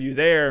 Little preview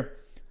there.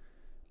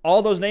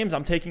 All those names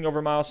I'm taking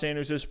over Miles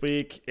Sanders this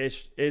week.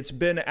 It's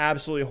been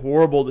absolutely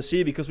horrible to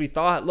see because we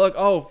thought, look,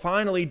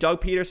 finally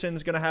Doug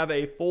Peterson's going to have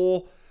a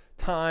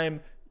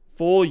full-time,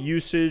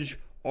 full-usage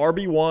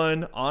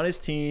RB1 on his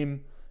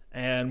team,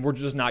 and we're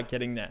just not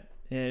getting that.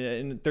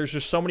 And there's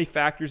just so many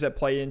factors that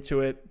play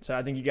into it. So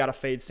I think you got to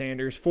fade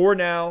Sanders. For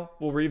now,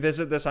 we'll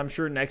revisit this, I'm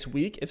sure, next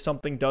week if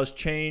something does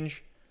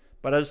change.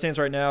 But as it stands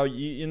right now,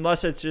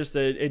 unless it's just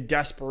a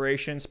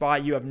desperation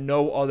spot, you have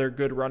no other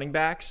good running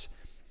backs,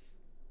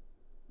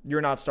 you're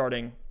not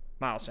starting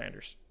Miles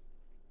Sanders.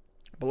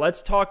 But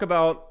let's talk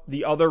about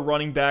the other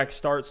running back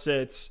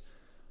start-sits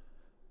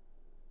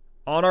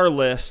on our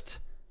list.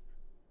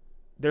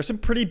 There's some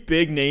pretty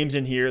big names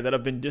in here that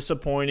have been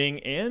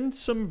disappointing and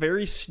some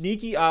very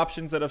sneaky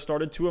options that have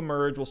started to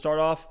emerge. We'll start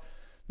off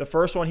the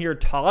first one here,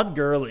 Todd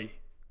Gurley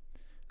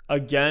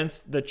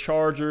against the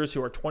Chargers,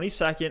 who are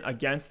 22nd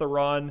against the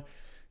run.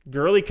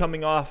 Gurley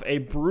coming off a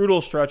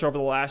brutal stretch over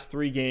the last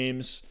 3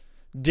 games.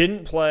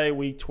 Didn't play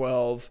week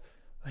 12.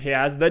 He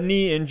has the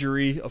knee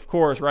injury, of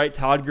course, right?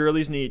 Todd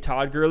Gurley's knee.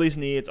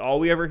 It's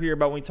all we ever hear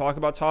about when we talk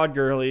about Todd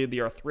Gurley,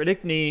 the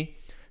arthritic knee.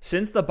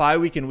 Since the bye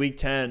week in week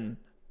 10,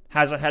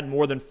 hasn't had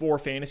more than 4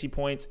 fantasy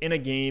points in a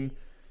game.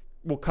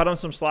 We'll cut him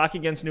some slack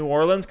against New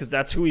Orleans because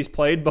that's who he's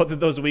played both of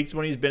those weeks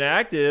when he's been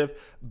active.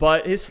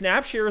 But his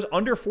snap share is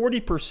under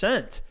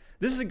 40%.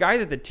 This is a guy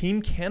that the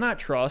team cannot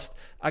trust,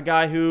 a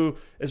guy who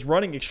is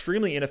running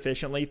extremely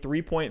inefficiently,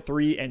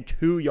 3.3 and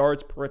 2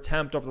 yards per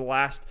attempt over the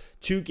last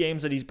 2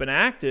 games that he's been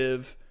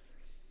active.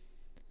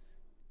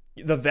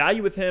 The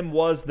value with him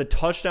was the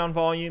touchdown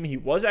volume. He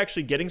was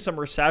actually getting some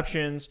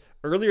receptions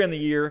earlier in the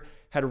year,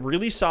 had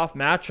really soft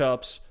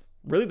matchups,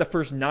 really the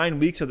first 9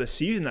 weeks of the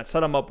season that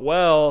set him up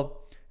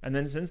well. And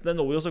then since then,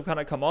 the wheels have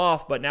kind of come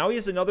off. But now he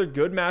has another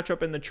good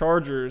matchup in the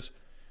Chargers.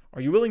 Are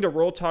you willing to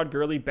roll Todd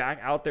Gurley back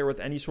out there with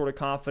any sort of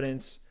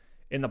confidence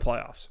in the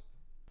playoffs?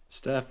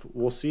 Steph,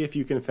 we'll see if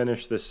you can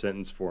finish this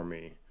sentence for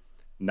me.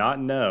 Not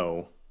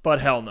no.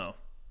 But hell no.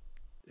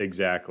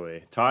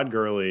 Exactly. Todd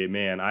Gurley,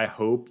 man, I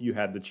hope you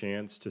had the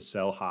chance to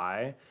sell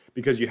high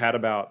because you had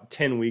about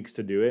 10 weeks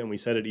to do it, and we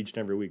said it each and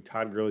every week,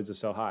 Todd Gurley's a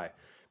sell high.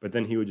 But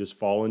then he would just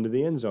fall into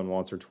the end zone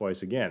once or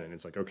twice again, and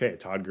it's like, okay,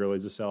 Todd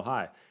Gurley's a sell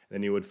high.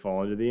 Then he would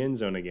fall into the end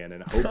zone again,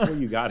 and hopefully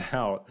you got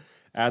out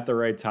at the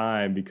right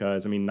time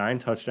because, 9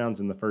 touchdowns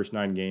in the first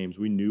 9 games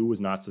we knew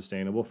was not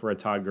sustainable for a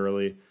Todd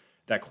Gurley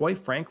that quite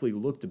frankly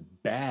looked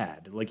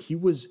bad. Like he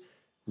was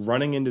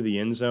running into the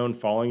end zone,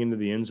 falling into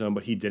the end zone,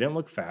 but he didn't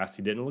look fast.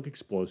 He didn't look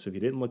explosive. He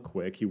didn't look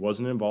quick. He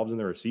wasn't involved in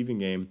the receiving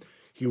game.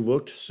 He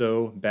looked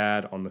so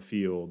bad on the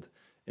field,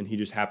 and he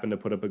just happened to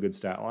put up a good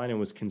stat line and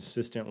was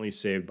consistently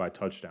saved by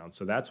touchdowns.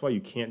 So that's why you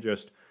can't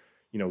just,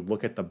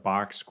 look at the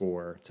box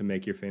score to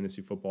make your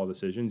fantasy football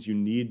decisions. You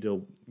need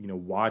to,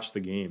 watch the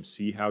game,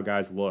 see how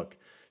guys look,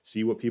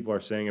 see what people are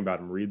saying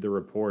about him, read the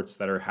reports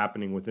that are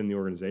happening within the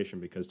organization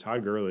because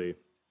Todd Gurley,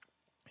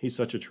 he's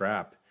such a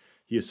trap.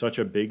 He is such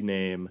a big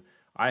name.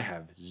 I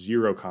have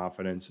zero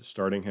confidence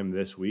starting him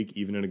this week,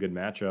 even in a good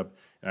matchup.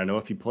 And I know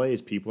if he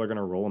plays, people are going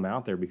to roll him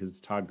out there because it's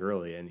Todd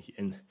Gurley.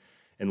 And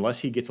unless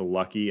he gets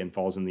lucky and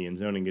falls in the end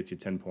zone and gets you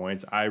 10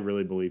 points, I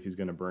really believe he's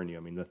going to burn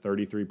you. The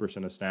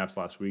 33% of snaps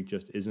last week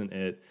just isn't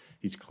it.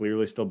 He's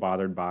clearly still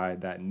bothered by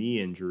that knee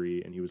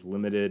injury, and he was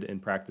limited in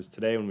practice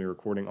today when we were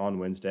recording on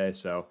Wednesday.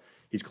 So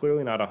he's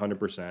clearly not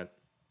 100%.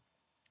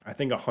 I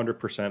think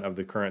 100% of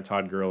the current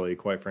Todd Gurley,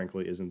 quite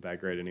frankly, isn't that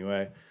great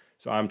anyway.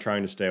 So I'm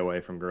trying to stay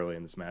away from Gurley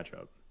in this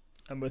matchup.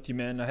 I'm with you,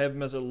 man. I have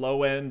him as a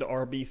low-end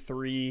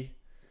RB3.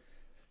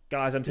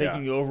 Guys I'm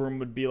taking over him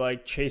would be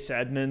like Chase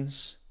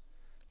Edmonds,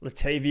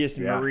 Latavius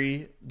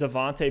Murray,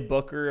 Devontae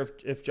Booker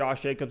if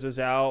Josh Jacobs is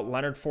out,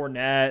 Leonard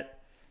Fournette,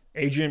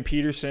 Adrian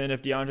Peterson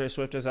if DeAndre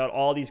Swift is out.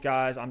 All these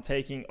guys I'm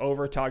taking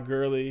over Todd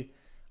Gurley.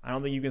 I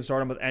don't think you can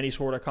start him with any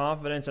sort of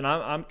confidence, and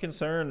I'm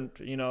concerned.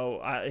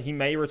 He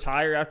may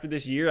retire after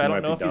this year. I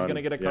don't know if he's going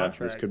to get a contract.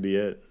 This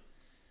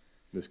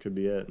could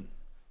be it.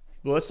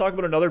 Well, let's talk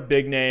about another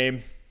big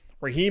name,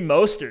 Raheem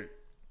Mostert,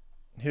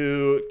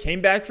 who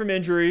came back from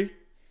injury.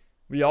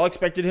 We all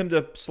expected him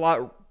to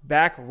slot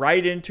back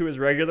right into his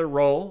regular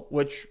role,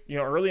 which,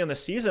 early in the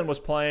season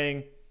was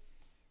playing,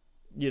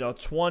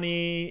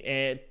 20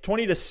 to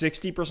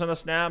 60% of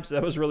snaps.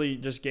 That was really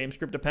just game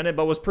script dependent,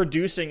 but was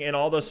producing in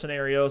all those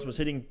scenarios, was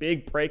hitting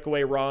big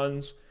breakaway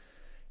runs.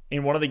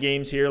 In one of the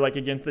games here, like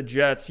against the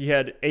Jets, he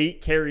had 8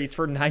 carries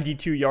for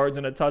 92 yards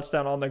and a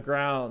touchdown on the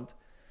ground.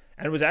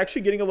 And was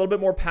actually getting a little bit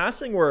more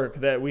passing work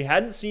that we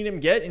hadn't seen him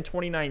get in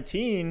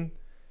 2019.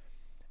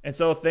 And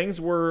so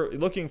things were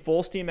looking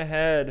full steam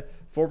ahead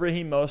for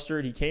Raheem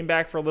Mostert. He came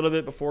back for a little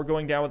bit before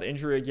going down with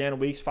injury again.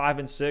 Weeks 5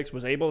 and 6,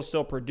 was able to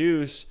still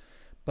produce.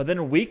 But then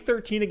in week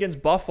 13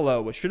 against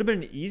Buffalo, which should have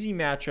been an easy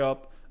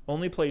matchup,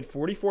 only played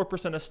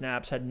 44% of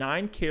snaps, had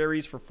 9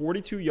 carries for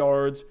 42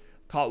 yards,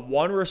 caught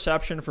 1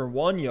 reception for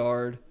 1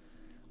 yard,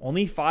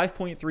 only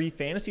 5.3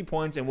 fantasy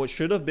points in what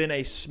should have been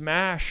a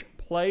smash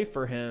play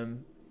for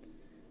him.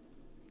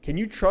 Can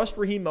you trust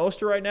Raheem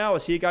Mostert right now?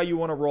 Is he a guy you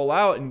want to roll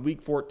out in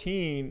week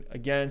 14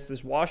 against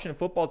this Washington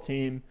football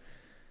team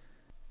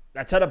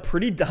that's had a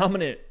pretty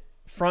dominant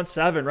front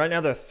seven? Right now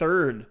they're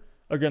third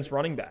against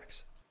running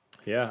backs.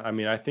 Yeah, I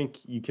mean, I think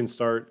you can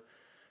start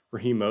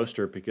Raheem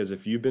Mostert because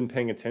if you've been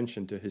paying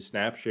attention to his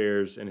snap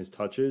shares and his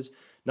touches,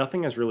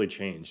 nothing has really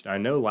changed. I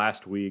know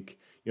last week,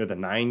 the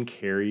 9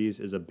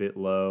 carries is a bit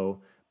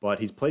low, but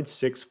he's played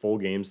 6 full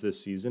games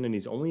this season, and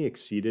he's only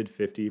exceeded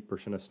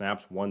 50% of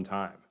snaps one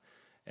time.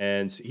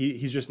 And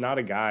he's just not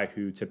a guy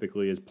who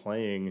typically is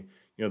playing,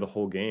 the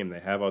whole game. They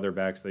have other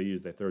backs they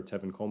use. They throw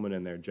Tevin Coleman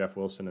in there. Jeff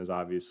Wilson has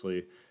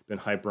obviously been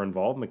hyper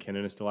involved.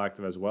 McKinnon is still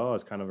active as well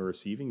as kind of a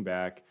receiving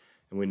back.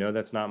 And we know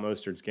that's not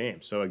Mostert's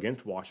game. So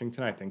against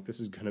Washington, I think this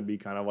is going to be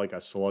kind of like a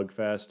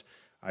slugfest.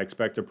 I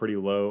expect a pretty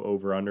low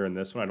over-under in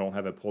this one. I don't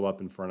have it pulled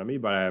up in front of me,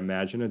 but I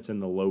imagine it's in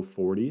the low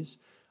 40s.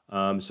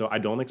 So I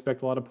don't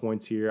expect a lot of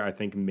points here. I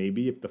think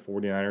maybe if the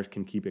 49ers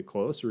can keep it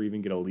close or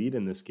even get a lead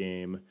in this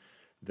game,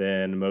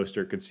 then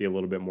Mostert could see a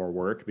little bit more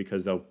work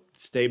because they'll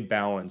stay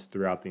balanced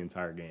throughout the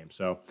entire game.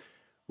 So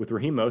with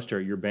Raheem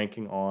Mostert, you're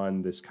banking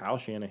on this Kyle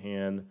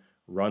Shanahan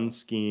run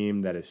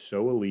scheme that is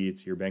so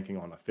elite. You're banking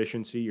on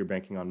efficiency. You're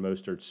banking on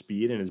Mostert's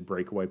speed and his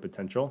breakaway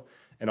potential,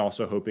 and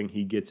also hoping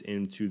he gets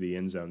into the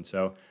end zone.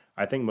 So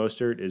I think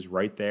Mostert is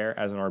right there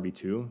as an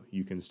RB2.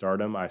 You can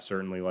start him. I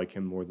certainly like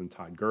him more than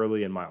Todd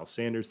Gurley and Miles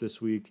Sanders this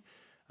week.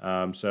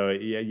 So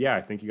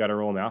I think you got to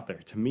roll him out there.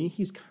 To me,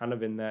 he's kind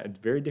of in that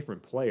very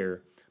different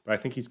player, but I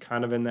think he's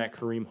kind of in that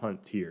Kareem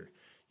Hunt tier.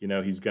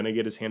 He's going to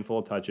get his handful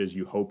of touches.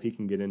 You hope he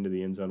can get into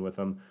the end zone with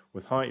him.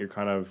 With Hunt, you're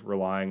kind of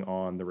relying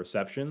on the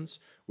receptions.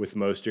 With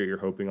Mostert, you're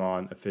hoping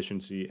on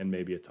efficiency and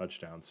maybe a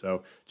touchdown.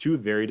 So 2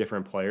 very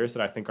different players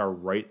that I think are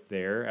right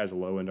there as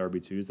low-end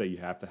RB2s that you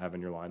have to have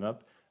in your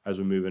lineup as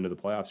we move into the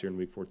playoffs here in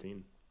Week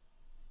 14.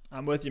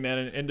 I'm with you, man.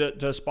 And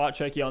to spot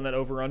check you on that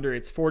over-under,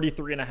 it's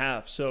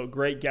 43.5. So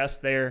great guess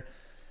there.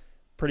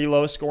 Pretty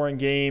low-scoring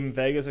game.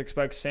 Vegas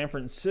expects San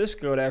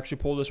Francisco to actually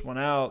pull this one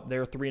out.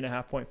 They're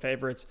 3.5-point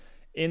favorites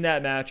in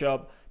that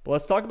matchup. But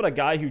let's talk about a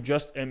guy who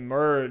just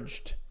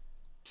emerged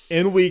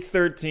in Week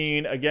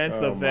 13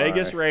 against the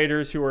Vegas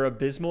Raiders, who are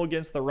abysmal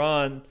against the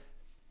run.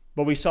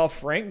 But we saw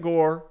Frank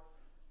Gore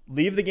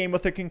leave the game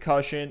with a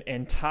concussion,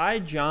 and Ty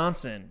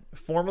Johnson,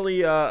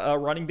 formerly a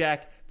running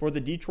back for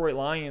the Detroit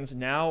Lions,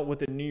 now with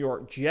the New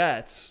York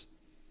Jets,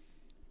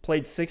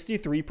 played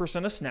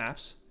 63% of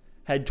snaps,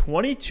 had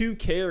 22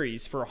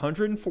 carries for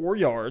 104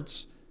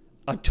 yards,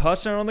 a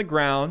touchdown on the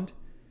ground,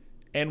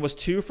 and was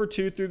 2 for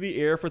 2 through the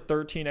air for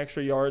 13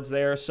 extra yards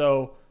there.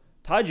 So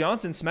Ty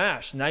Johnson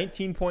smashed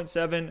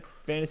 19.7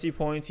 fantasy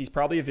points. He's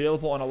probably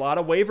available on a lot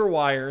of waiver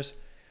wires.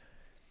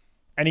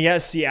 And he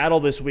has Seattle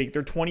this week.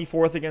 They're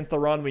 24th against the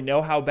run. We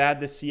know how bad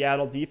the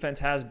Seattle defense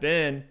has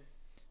been.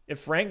 If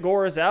Frank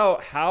Gore is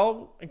out,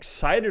 how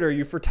excited are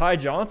you for Ty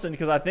Johnson?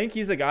 Because I think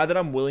he's a guy that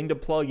I'm willing to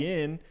plug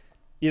in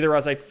either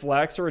as a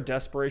flex or a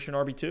desperation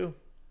RB2.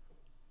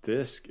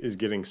 This is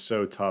getting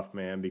so tough,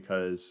 man,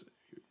 because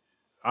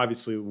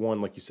obviously, one,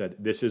 like you said,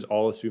 this is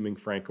all assuming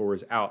Frank Gore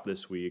is out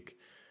this week.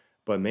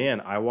 But, man,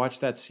 I watched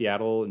that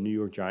Seattle-New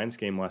York Giants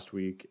game last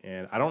week,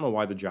 and I don't know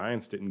why the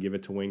Giants didn't give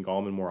it to Wayne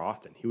Gallman more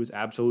often. He was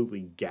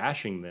absolutely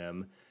gashing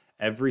them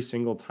every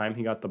single time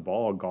he got the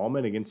ball.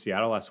 Gallman against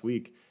Seattle last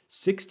week,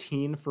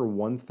 16 for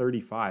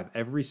 135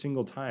 every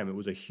single time. It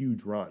was a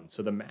huge run.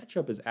 So the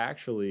matchup is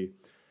actually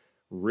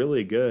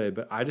really good,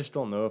 but I just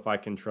don't know if I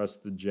can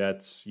trust the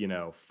Jets,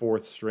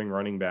 4th-string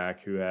running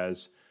back who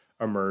has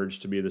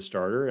emerged to be the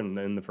starter and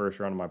in the first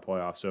round of my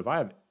playoffs. So if I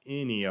have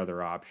any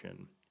other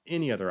option,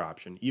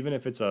 even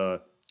if it's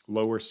a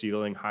lower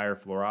ceiling, higher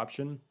floor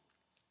option,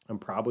 I'm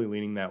probably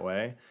leaning that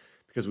way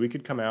because we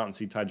could come out and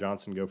see Ty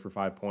Johnson go for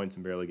 5 points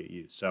and barely get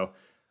used. So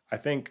I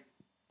think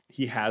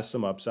he has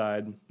some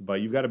upside,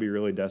 but you've got to be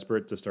really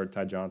desperate to start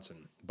Ty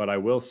Johnson. But I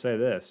will say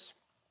this,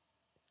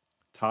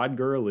 Todd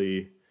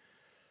Gurley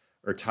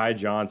or Ty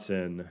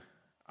Johnson,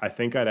 I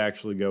think I'd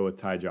actually go with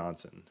Ty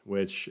Johnson,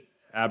 which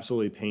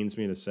absolutely pains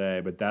me to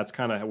say, but that's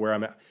kind of where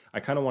I'm at. I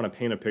kind of want to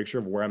paint a picture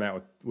of where I'm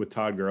at with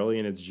Todd Gurley,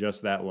 and it's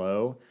just that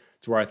low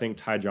to where I think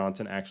Ty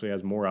Johnson actually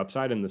has more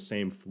upside in the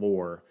same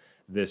floor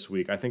this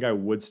week. I think I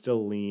would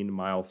still lean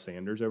Miles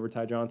Sanders over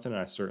Ty Johnson,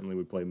 and I certainly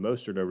would play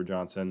Mostert over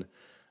Johnson.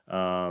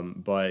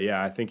 But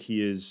yeah, I think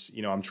he is,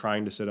 I'm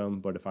trying to sit him,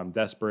 but if I'm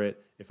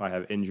desperate, if I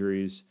have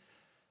injuries,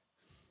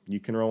 you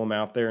can roll him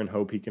out there and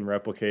hope he can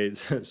replicate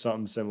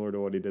something similar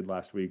to what he did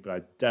last week, but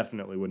I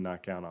definitely would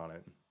not count on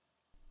it.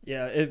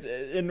 Yeah,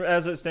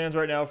 as it stands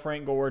right now,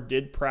 Frank Gore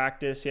did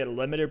practice. He had a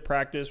limited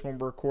practice when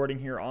we're recording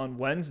here on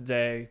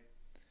Wednesday.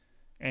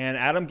 And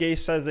Adam Gase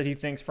says that he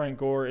thinks Frank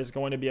Gore is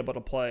going to be able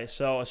to play.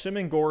 So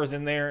assuming Gore is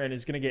in there and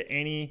is going to get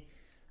any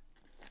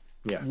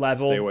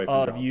level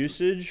of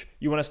usage,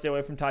 you want to stay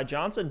away from Ty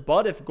Johnson.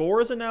 But if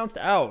Gore is announced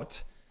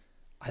out,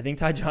 I think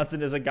Ty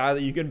Johnson is a guy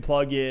that you can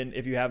plug in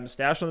if you have him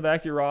stashed on the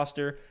back of your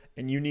roster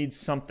and you need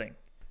something.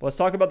 But let's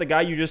talk about the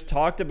guy you just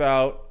talked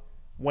about,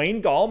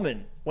 Wayne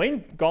Gallman.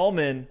 Wayne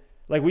Gallman,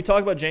 like we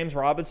talked about James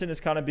Robinson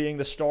as kind of being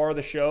the star of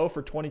the show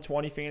for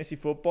 2020 fantasy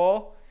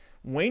football.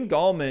 Wayne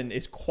Gallman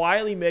is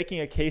quietly making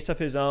a case of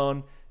his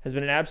own, has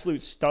been an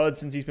absolute stud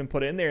since he's been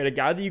put in there, and a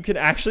guy that you can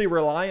actually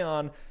rely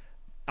on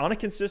a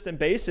consistent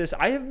basis.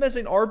 I have him as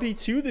an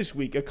RB2 this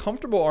week, a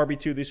comfortable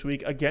RB2 this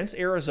week against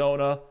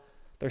Arizona.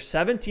 They're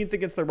 17th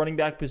against the running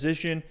back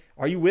position.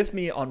 Are you with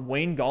me on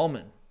Wayne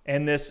Gallman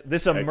and this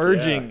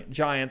emerging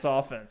Giants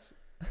offense?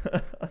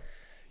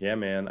 Yeah,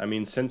 man. I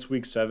mean, since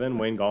week 7,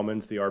 Wayne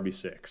Gallman's the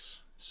RB6.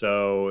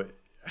 So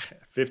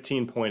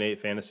 15.8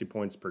 fantasy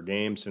points per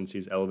game since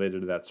he's elevated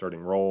to that starting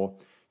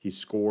role. He's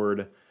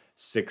scored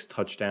 6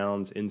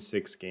 touchdowns in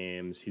 6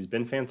 games. He's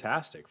been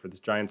fantastic for this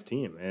Giants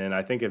team. And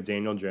I think if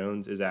Daniel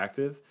Jones is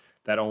active,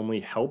 that only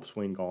helps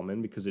Wayne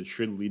Gallman because it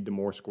should lead to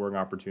more scoring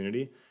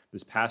opportunity.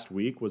 This past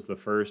week was the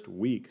first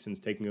week since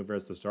taking over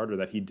as the starter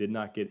that he did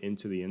not get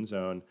into the end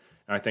zone.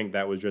 And I think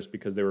that was just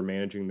because they were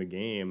managing the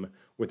game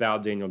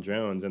without Daniel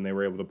Jones, and they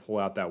were able to pull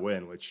out that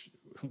win, which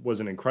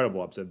was an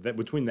incredible upset.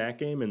 Between that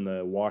game and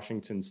the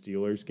Washington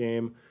Steelers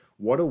game,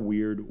 what a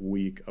weird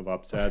week of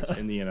upsets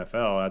in the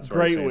NFL. That's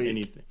great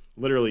week.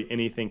 Literally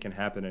anything can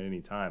happen at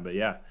any time. But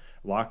yeah,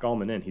 lock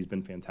Gallman in. He's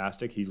been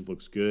fantastic. He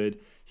looks good.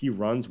 He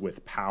runs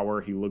with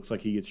power. He looks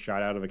like he gets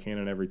shot out of a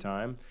cannon every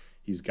time.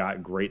 He's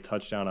got great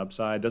touchdown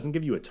upside. Doesn't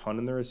give you a ton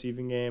in the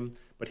receiving game,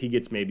 but he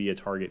gets maybe a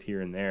target here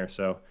and there.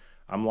 So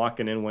I'm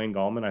locking in Wayne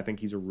Gallman. I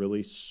think he's a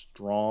really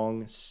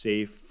strong,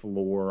 safe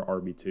floor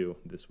RB2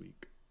 this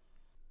week.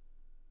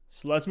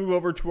 So let's move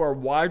over to our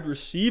wide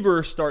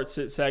receiver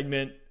start-sit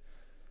segment.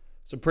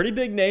 Some pretty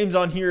big names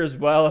on here as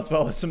well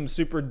as some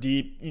super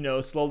deep,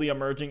 slowly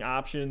emerging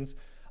options.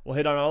 We'll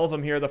hit on all of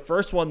them here. The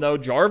first one, though,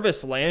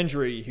 Jarvis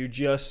Landry, who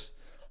just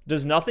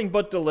does nothing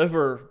but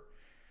deliver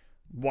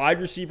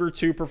wide receiver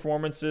 2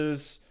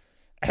 performances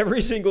every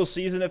single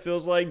season, it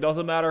feels like.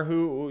 Doesn't matter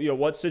who,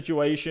 what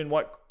situation,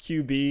 what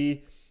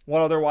QB,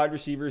 what other wide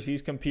receivers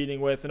he's competing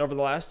with. And over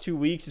the last 2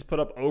 weeks, he's put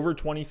up over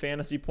 20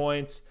 fantasy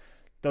points.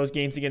 Those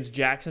games against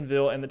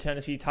Jacksonville and the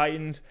Tennessee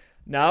Titans.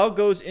 Now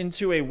goes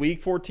into a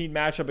Week 14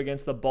 matchup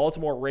against the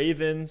Baltimore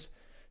Ravens,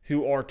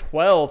 who are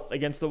 12th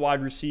against the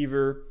wide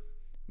receiver.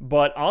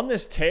 But on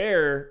this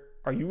tear,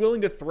 are you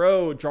willing to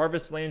throw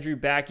Jarvis Landry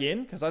back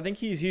in? Because I think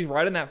he's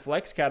right in that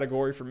flex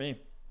category for me.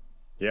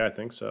 Yeah, I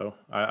think so.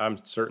 I'm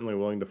certainly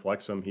willing to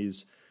flex him.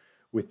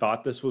 We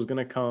thought this was going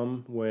to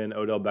come when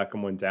Odell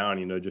Beckham went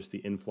down, just the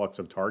influx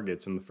of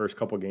targets. In the first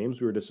couple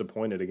games, we were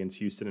disappointed against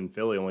Houston and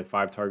Philly. Only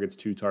 5 targets,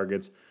 2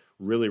 targets.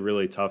 Really,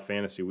 really tough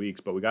fantasy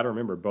weeks. But we got to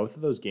remember, both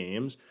of those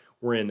games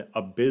were in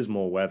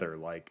abysmal weather,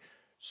 like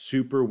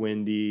super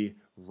windy,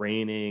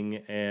 raining,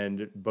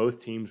 and both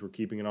teams were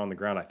keeping it on the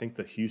ground. I think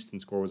the Houston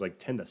score was like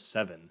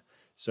 10-7.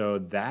 So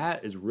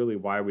that is really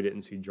why we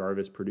didn't see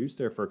Jarvis produce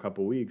there for a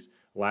couple weeks.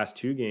 Last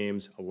 2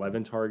 games,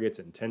 11 targets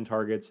and 10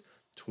 targets,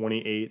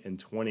 28 and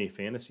 20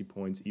 fantasy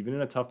points, even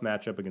in a tough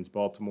matchup against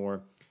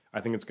Baltimore.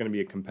 I think it's going to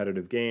be a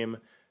competitive game.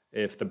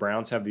 If the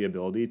Browns have the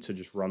ability to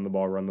just run the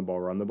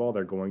ball,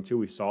 they're going to.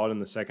 We saw it in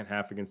the second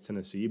half against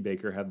Tennessee.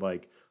 Baker had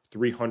like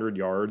 300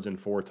 yards and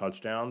 4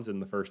 touchdowns in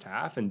the first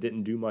half and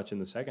didn't do much in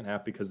the second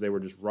half because they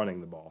were just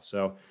running the ball.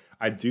 So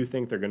I do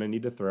think they're going to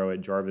need to throw it.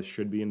 Jarvis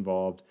should be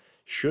involved,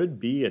 should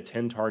be a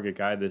 10-target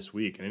guy this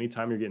week. And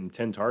anytime you're getting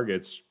 10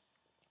 targets,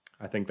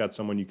 I think that's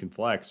someone you can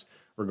flex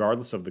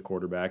regardless of the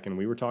quarterback. And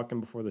we were talking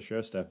before the show,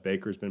 Stef,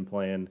 Baker's been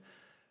playing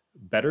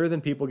better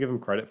than people give him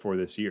credit for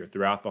this year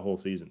throughout the whole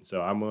season.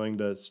 So I'm willing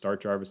to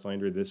start Jarvis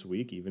Landry this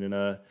week, even in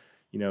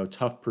a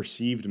tough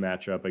perceived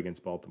matchup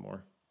against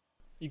Baltimore.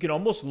 You can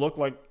almost look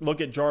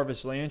at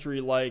Jarvis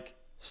Landry like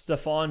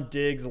Stephon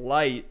Diggs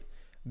light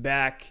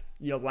back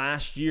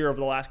last year, over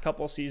the last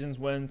couple of seasons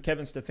when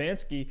Kevin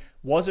Stefanski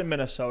was in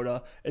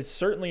Minnesota. It's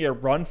certainly a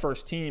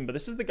run-first team, but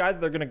this is the guy that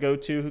they're going to go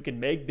to who can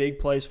make big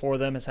plays for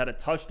them, has had a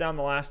touchdown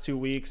the last 2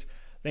 weeks.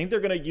 I think they're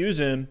going to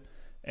use him.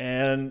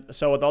 And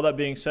so with all that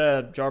being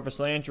said, Jarvis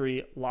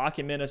Landry, lock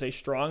him in as a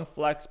strong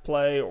flex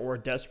play or a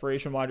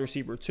desperation wide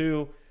receiver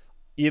 2,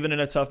 even in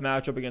a tough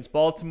matchup against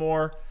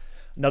Baltimore.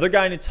 Another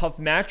guy in a tough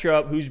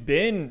matchup who's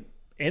been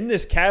in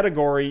this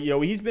category,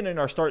 he's been in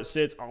our start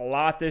sits a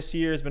lot this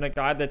year. Has been a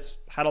guy that's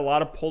had a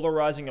lot of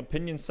polarizing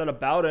opinions said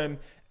about him.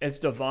 It's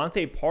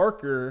Devontae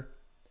Parker,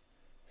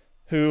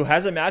 who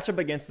has a matchup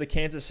against the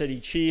Kansas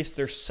City Chiefs.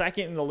 They're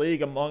second in the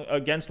league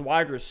against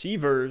wide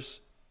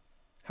receivers.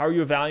 How are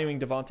you evaluating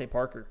Devontae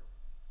Parker?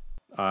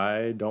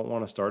 I don't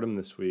want to start him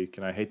this week,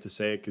 and I hate to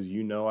say it because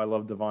I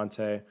love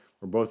Devontae.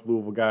 We're both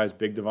Louisville guys,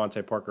 big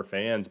Devontae Parker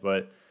fans,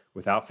 but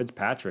without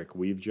Fitzpatrick,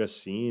 we've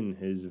just seen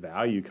his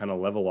value kind of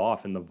level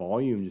off, and the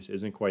volume just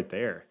isn't quite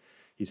there.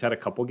 He's had a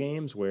couple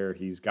games where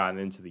he's gotten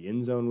into the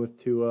end zone with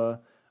Tua.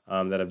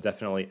 that have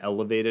definitely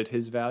elevated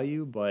his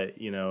value. But,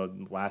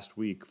 last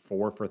week,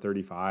 4 for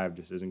 35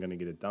 just isn't going to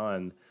get it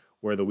done,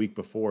 where the week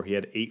before he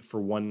had 8 for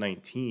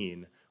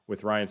 119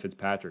 with Ryan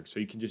Fitzpatrick. So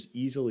you can just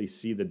easily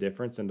see the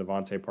difference in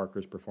Devontae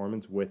Parker's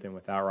performance with and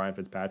without Ryan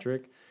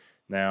Fitzpatrick.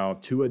 Now,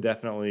 Tua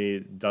definitely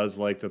does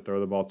like to throw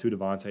the ball to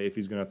Devontae if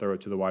he's going to throw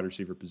it to the wide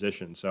receiver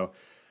position. So,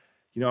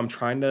 I'm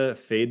trying to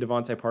fade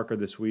Devontae Parker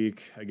this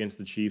week against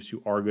the Chiefs, who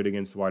are good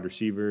against the wide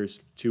receivers.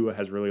 Tua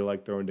has really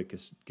liked throwing to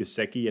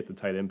Gesicki at the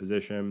tight end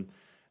position.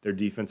 Their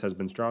defense has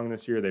been strong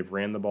this year. They've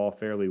ran the ball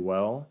fairly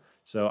well.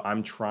 So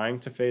I'm trying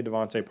to fade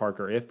Devontae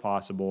Parker if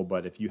possible,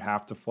 but if you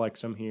have to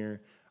flex him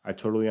here, I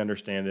totally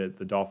understand it.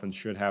 The Dolphins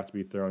should have to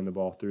be throwing the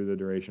ball through the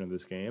duration of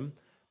this game,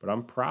 but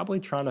I'm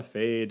probably trying to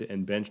fade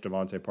and bench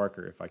Devontae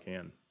Parker if I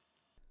can.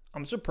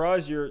 I'm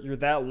surprised you're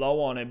that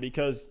low on it,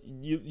 because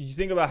you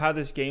think about how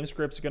this game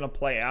script's going to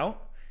play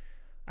out.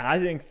 I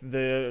think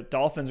the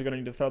Dolphins are going to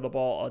need to throw the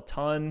ball a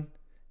ton,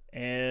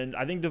 and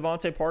I think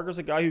Devontae Parker's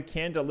a guy who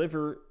can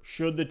deliver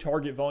should the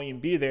target volume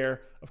be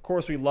there. Of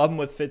course, we love him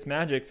with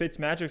Fitzmagic.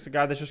 Fitzmagic's a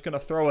guy that's just going to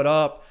throw it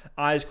up,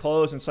 eyes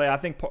closed, and say, I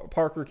think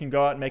Parker can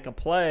go out and make a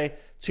play.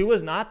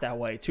 Tua's not that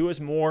way.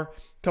 Tua's more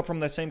cut from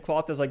the same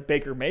cloth as like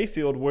Baker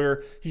Mayfield,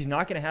 where he's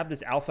not going to have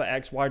this alpha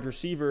X wide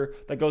receiver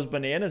that goes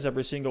bananas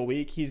every single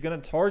week. He's going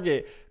to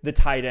target the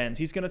tight ends.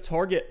 He's going to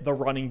target the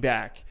running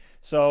back.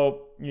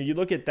 So you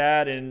look at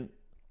that, and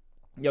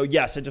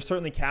yes, it just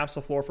certainly caps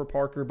the floor for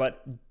Parker,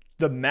 but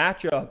the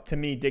matchup to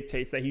me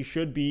dictates that he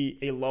should be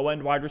a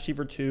low-end wide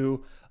receiver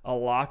 2, a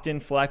locked-in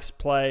flex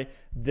play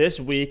this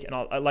week.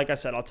 And like I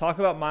said, I'll talk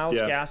about Myles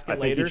Gaskin later. I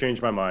think you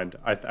changed my mind.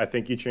 I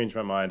think you changed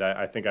my mind.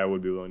 I think I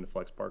would be willing to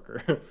flex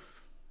Parker.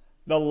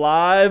 The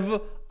live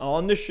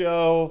on the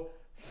show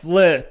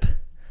flip.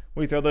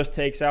 We throw those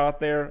takes out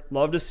there.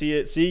 Love to see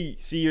it. See,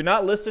 you're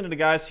not listening to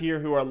guys here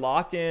who are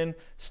locked in,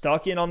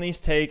 stuck in on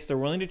these takes. They're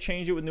willing to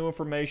change it with new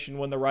information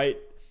when the right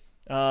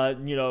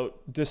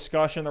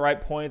discussion, the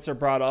right points are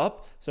brought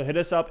up. So hit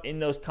us up in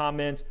those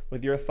comments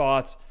with your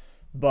thoughts.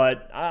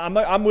 But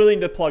I'm willing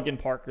to plug in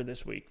Parker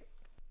this week.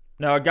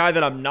 Now, a guy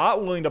that I'm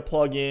not willing to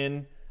plug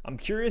in, I'm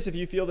curious if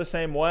you feel the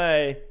same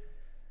way.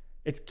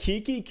 It's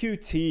Keke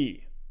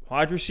Coutee,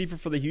 wide receiver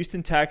for the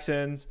Houston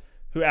Texans,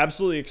 who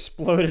absolutely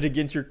exploded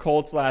against your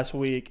Colts last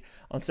week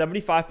on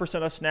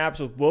 75% of snaps,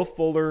 with Will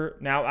Fuller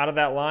now out of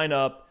that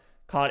lineup.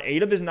 Caught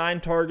 8 of his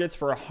 9 targets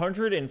for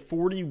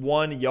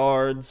 141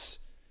 yards.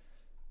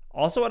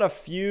 Also had a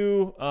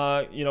few,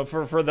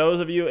 for those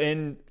of you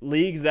in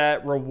leagues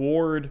that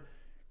reward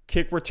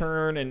kick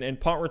return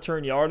and punt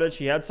return yardage,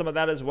 he had some of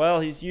that as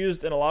well. He's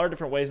used in a lot of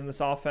different ways in this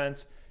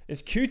offense.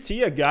 Is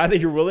QT a guy that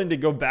you're willing to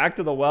go back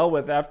to the well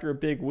with after a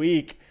big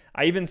week?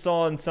 I even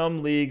saw in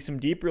some leagues, some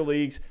deeper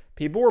leagues,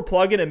 people were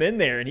plugging him in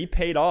there, and he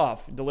paid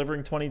off,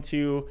 delivering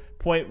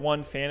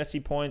 22.1 fantasy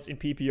points in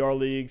PPR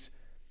leagues.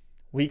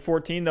 Week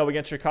 14, though,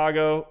 against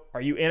Chicago,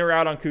 are you in or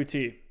out on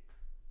QT?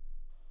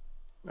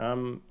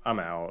 I'm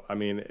out. I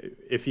mean,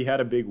 if he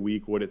had a big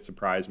week, would it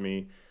surprise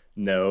me?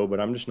 No, but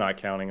I'm just not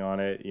counting on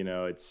it.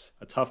 It's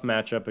a tough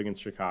matchup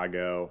against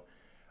Chicago.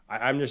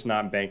 I'm just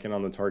not banking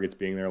on the targets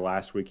being there.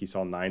 Last week, he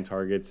saw 9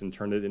 targets and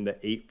turned it into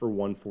 8 for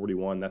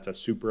 141. That's a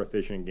super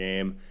efficient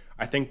game.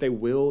 I think they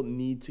will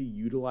need to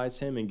utilize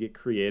him and get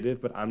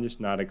creative, but I'm just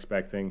not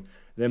expecting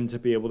them to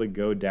be able to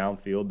go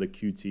downfield to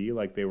QT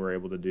like they were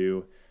able to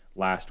do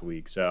last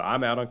week. So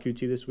I'm out on QT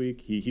this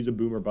week. He's a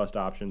boom or bust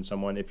option.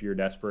 Someone, if you're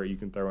desperate, you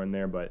can throw in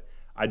there, but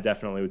I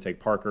definitely would take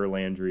Parker,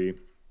 Landry,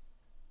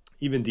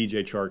 even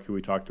DJ Chark, who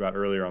we talked about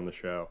earlier on the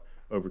show,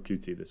 over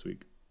QT this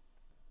week.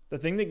 The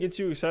thing that gets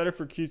you excited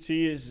for QT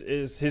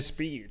is his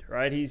speed,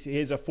 right? He's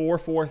a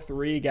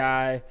 4.43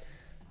 guy,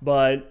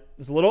 but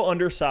he's a little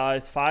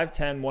undersized,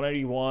 5'10",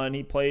 181.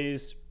 He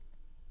plays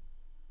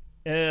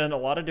in a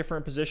lot of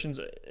different positions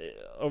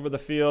over the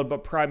field,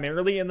 but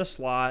primarily in the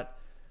slot.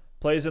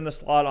 Plays in the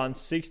slot on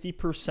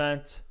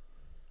 60%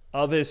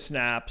 of his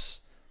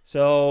snaps.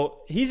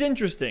 So he's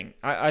interesting.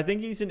 I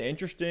think he's an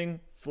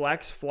interesting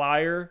flex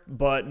flyer,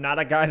 but not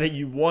a guy that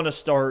you want to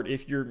start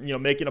if you're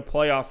making a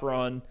playoff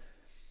run.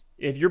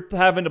 If you're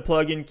having to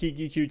plug in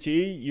Keke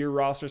Coutee, your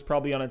roster's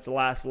probably on its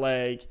last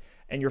leg,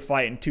 and you're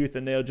fighting tooth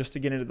and nail just to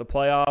get into the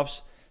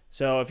playoffs.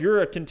 So if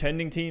you're a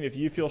contending team, if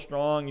you feel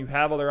strong, you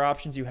have other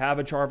options. You have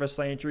a Jarvis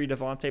Landry,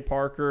 Devontae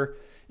Parker,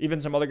 even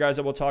some other guys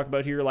that we'll talk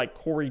about here like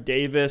Corey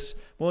Davis,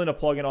 willing to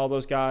plug in all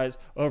those guys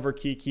over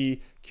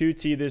Keke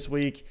Coutee this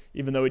week,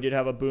 even though he did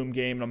have a boom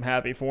game, and I'm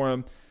happy for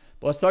him.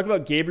 But let's talk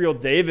about Gabriel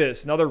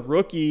Davis, another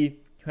rookie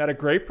who had a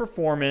great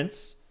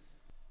performance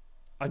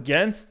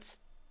against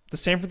the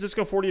San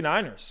Francisco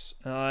 49ers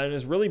and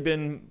has really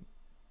been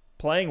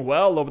playing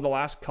well over the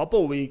last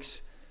couple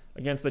weeks.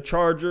 Against the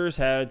Chargers,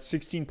 had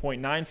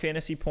 16.9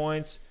 fantasy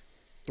points,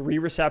 3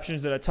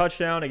 receptions and a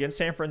touchdown. Against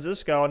San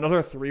Francisco,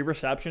 another 3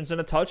 receptions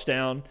and a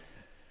touchdown.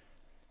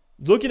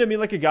 Looking at me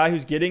like a guy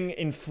who's getting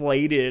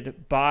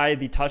inflated by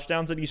the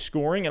touchdowns that he's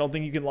scoring. I don't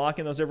think you can lock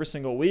in those every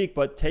single week,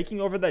 but taking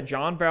over that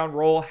John Brown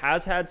role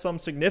has had some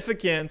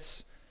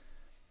significance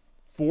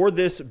for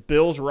this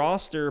Bills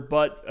roster.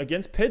 But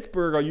against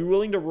Pittsburgh, are you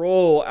willing to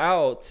roll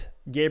out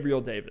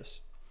Gabriel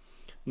Davis?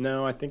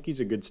 No, I think he's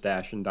a good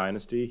stash in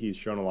Dynasty. He's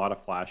shown a lot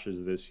of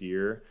flashes this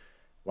year.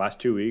 Last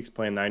 2 weeks,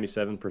 playing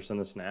 97%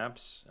 of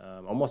snaps,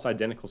 almost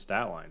identical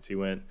stat lines. He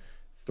went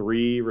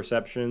 3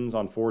 receptions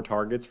on 4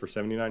 targets for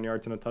 79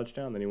 yards and a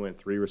touchdown. Then he went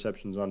 3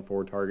 receptions on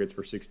 4 targets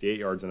for 68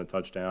 yards and a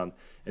touchdown.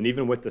 And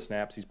even with the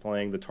snaps he's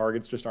playing, the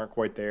targets just aren't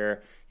quite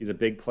there. He's a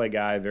big play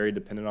guy, very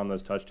dependent on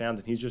those touchdowns,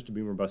 and he's just a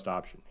boom or bust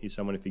option. He's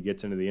someone, if he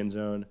gets into the end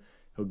zone,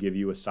 he'll give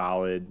you a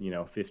solid,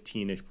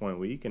 15-ish point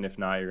week, and if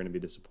not, you're going to be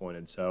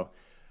disappointed. So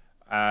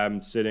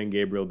I'm sitting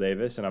Gabriel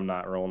Davis, and I'm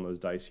not rolling those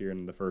dice here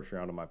in the first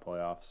round of my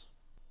playoffs.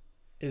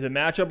 If the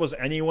matchup was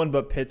anyone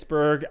but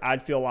Pittsburgh,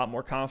 I'd feel a lot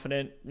more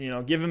confident.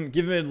 Give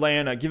him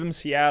Atlanta, give him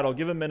Seattle,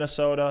 give him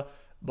Minnesota.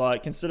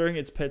 But considering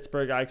it's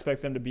Pittsburgh, I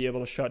expect them to be able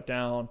to shut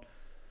down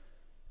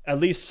at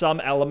least some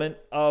element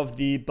of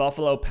the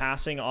Buffalo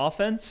passing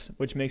offense,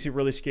 which makes me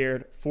really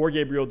scared for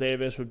Gabriel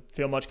Davis. Would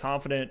feel much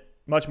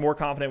more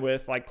confident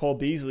with like Cole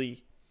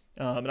Beasley.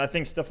 And I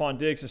think Stephon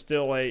Diggs is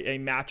still a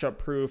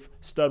matchup-proof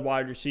stud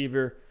wide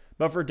receiver.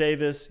 But for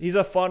Davis, he's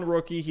a fun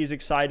rookie. He's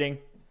exciting,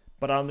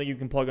 but I don't think you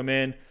can plug him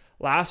in.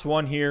 Last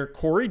one here,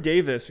 Corey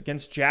Davis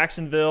against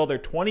Jacksonville. They're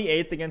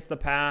 28th against the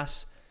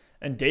pass.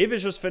 And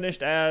Davis just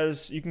finished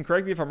as, you can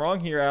correct me if I'm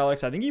wrong here,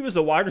 Alex, I think he was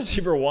the wide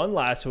receiver 1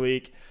 last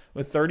week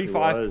with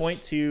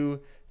 35.2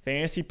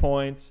 fantasy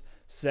points,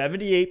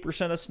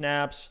 78% of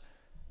snaps,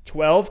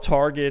 12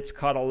 targets,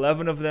 caught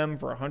 11 of them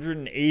for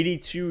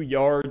 182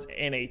 yards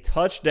and a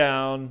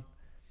touchdown.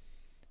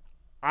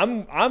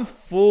 I'm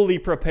fully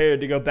prepared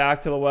to go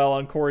back to the well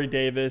on Corey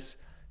Davis.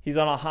 He's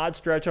on a hot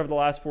stretch over the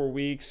last 4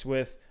 weeks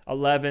with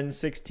 11,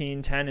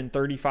 16, 10, and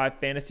 35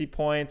 fantasy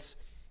points.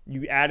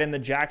 You add in the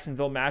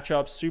Jacksonville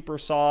matchup, super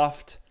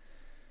soft.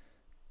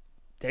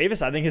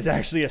 Davis, I think, is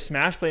actually a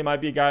smash play. Might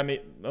be a guy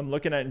I'm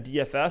looking at in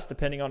DFS,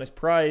 depending on his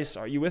price.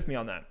 Are you with me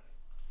on that?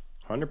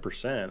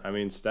 100%. I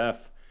mean,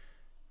 Steph,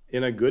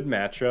 in a good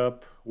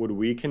matchup, would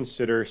we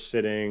consider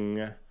sitting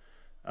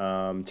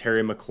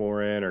Terry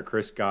McLaurin or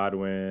Chris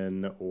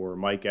Godwin or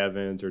Mike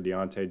Evans or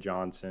Deontay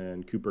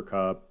Johnson, Cooper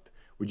Kupp?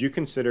 Would you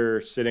consider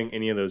sitting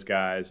any of those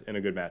guys in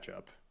a good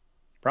matchup?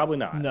 Probably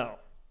not. No.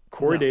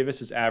 Corey Davis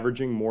is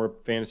averaging more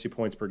fantasy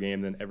points per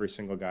game than every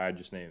single guy I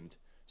just named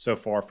so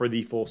far for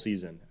the full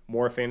season.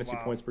 More fantasy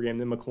points per game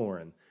than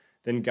McLaurin,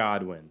 than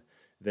Godwin,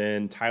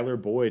 than Tyler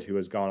Boyd, who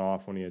has gone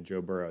off when he had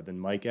Joe Burrow, than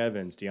Mike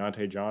Evans,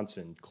 Deontay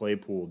Johnson,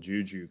 Claypool,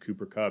 Juju,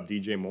 Cooper Kupp,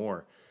 DJ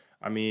Moore.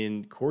 I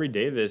mean, Corey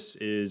Davis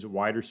is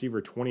wide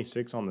receiver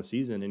 26 on the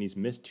season, and he's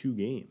missed 2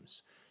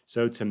 games.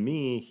 So to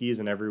me, he is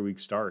an every week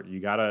start. You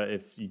gotta,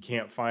 if you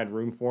can't find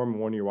room for him in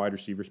one of your wide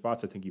receiver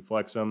spots, I think you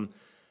flex him,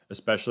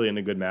 especially in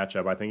a good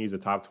matchup. I think he's a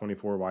top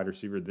 24 wide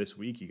receiver this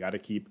week. You got to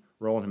keep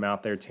rolling him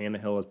out there.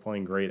 Tannehill is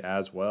playing great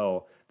as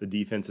well. The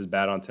defense is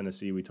bad on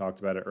Tennessee. We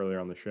talked about it earlier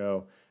on the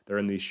show. They're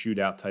in these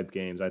shootout type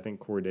games. I think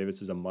Corey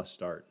Davis is a must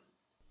start.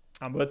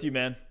 I'm with you,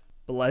 man.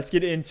 But let's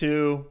get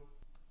into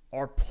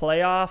our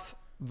playoff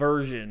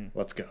version.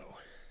 Let's go.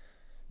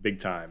 Big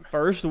time.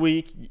 First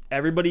week,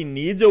 everybody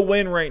needs a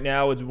win right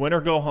now. It's win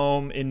or go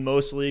home in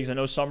most leagues. I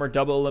know some are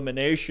double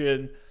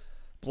elimination.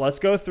 But let's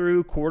go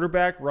through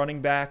quarterback,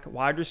 running back,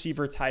 wide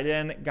receiver, tight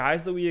end,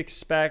 guys that we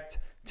expect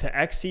to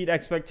exceed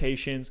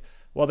expectations,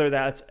 whether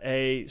that's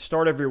a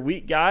start of your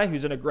week guy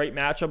who's in a great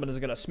matchup and is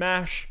going to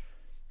smash.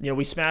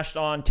 We smashed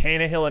on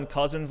Tannehill and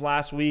Cousins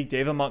last week.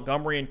 David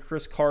Montgomery and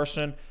Chris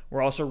Carson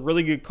were also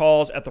really good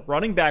calls at the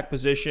running back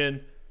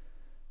position.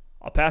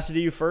 I'll pass it to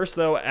you first,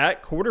 though.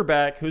 At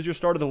quarterback, who's your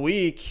start of the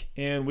week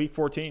in week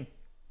 14?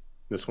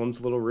 This one's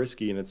a little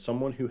risky, and it's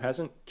someone who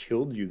hasn't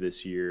killed you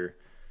this year,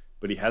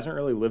 but he hasn't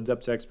really lived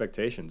up to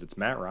expectations. It's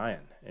Matt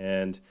Ryan,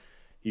 and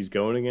he's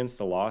going against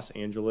the Los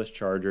Angeles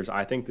Chargers.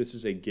 I think this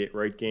is a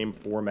get-right game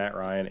for Matt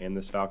Ryan and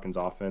this Falcons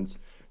offense.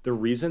 The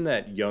reason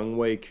that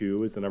Younghoe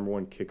Koo is the number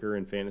 1 kicker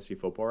in fantasy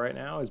football right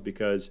now is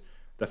because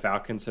the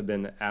Falcons have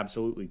been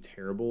absolutely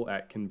terrible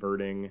at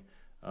converting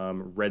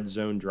red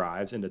zone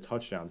drives into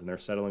touchdowns, and they're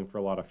settling for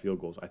a lot of field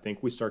goals. I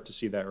think we start to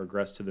see that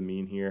regress to the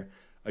mean here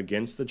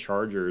against the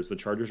Chargers. The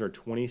Chargers are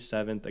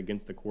 27th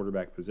against the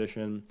quarterback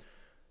position,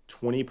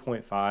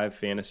 20.5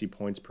 fantasy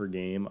points per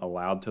game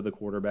allowed to the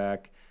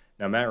quarterback.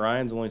 Now, Matt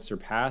Ryan's only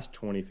surpassed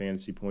 20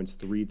 fantasy points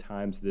 3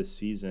 times this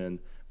season,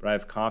 but I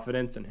have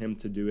confidence in him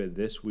to do it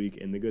this week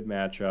in the good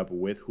matchup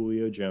with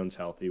Julio Jones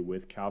healthy,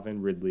 with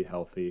Calvin Ridley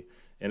healthy,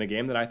 in a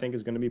game that I think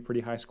is going to be pretty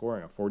high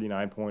scoring, a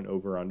 49-point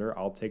over-under.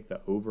 I'll take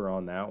the over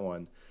on that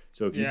one.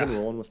 So if you've been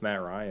rolling with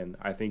Matt Ryan,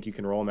 I think you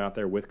can roll him out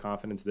there with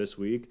confidence this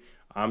week.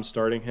 I'm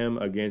starting him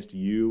against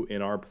you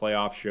in our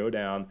playoff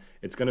showdown.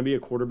 It's going to be a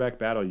quarterback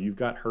battle. You've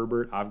got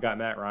Herbert. I've got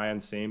Matt Ryan.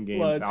 Same game.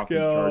 Let's Falcons,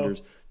 go.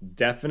 Chargers.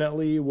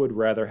 Definitely would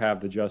rather have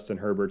the Justin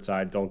Herbert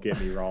side. Don't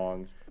get me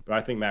wrong. But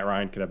I think Matt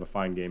Ryan could have a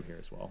fine game here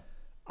as well.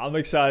 I'm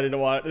excited to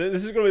watch.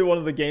 This is going to be one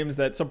of the games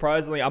that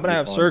surprisingly I'm going to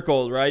have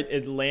circled, right?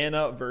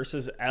 Atlanta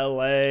versus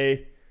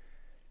LA.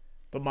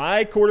 But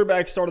my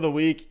quarterback start of the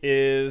week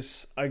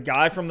is a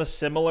guy from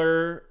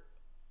the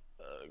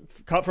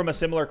cut from a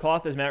similar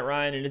cloth as Matt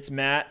Ryan, and it's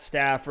Matt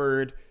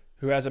Stafford,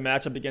 who has a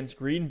matchup against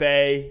Green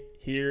Bay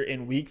here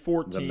in Week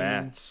 14. The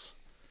Mats.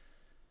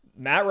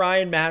 Matt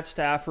Ryan, Matt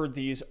Stafford,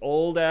 these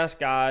old-ass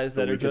guys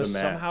that are just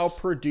somehow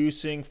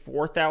producing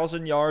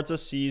 4,000 yards a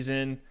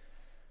season.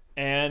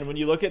 And when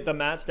you look at the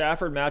Matt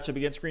Stafford matchup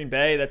against Green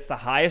Bay, that's the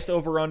highest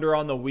over-under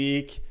on the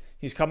week.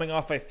 He's coming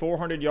off a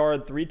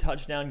 400-yard,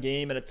 3-touchdown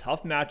game in a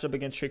tough matchup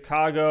against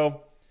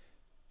Chicago.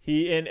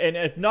 And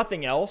if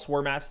nothing else,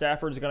 where Matt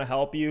Stafford is going to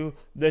help you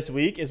this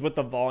week is with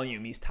the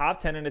volume. He's top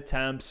 10 in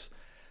attempts,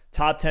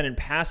 top 10 in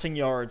passing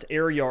yards,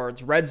 air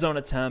yards, red zone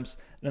attempts.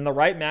 And in the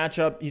right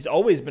matchup, he's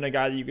always been a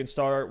guy that you can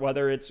start,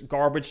 whether it's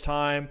garbage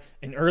time,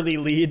 an early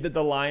lead that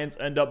the Lions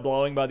end up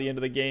blowing by the end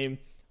of the game.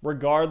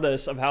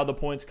 Regardless of how the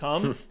points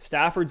come,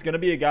 Stafford's going to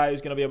be a guy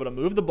who's going to be able to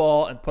move the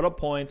ball and put up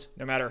points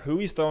no matter who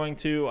he's throwing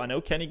to. I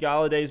know Kenny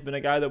Galladay's been a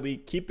guy that we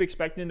keep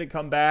expecting to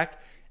come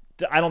back.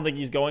 I don't think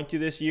he's going to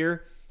this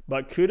year,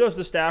 but kudos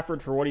to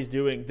Stafford for what he's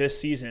doing this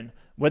season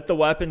with the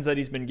weapons that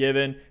he's been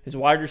given. His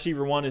wide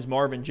receiver one is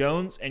Marvin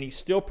Jones, and he's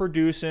still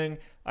producing.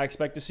 I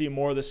expect to see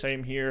more of the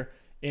same here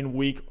in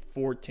Week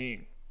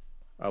 14.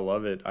 I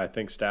love it. I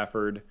think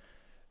Stafford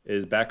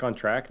is back on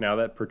track now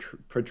that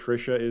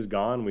Patricia is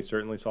gone. We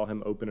certainly saw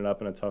him open it up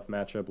in a tough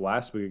matchup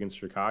last week against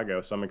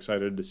Chicago, so I'm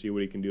excited to see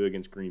what he can do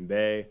against Green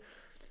Bay.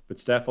 But,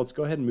 Steph, let's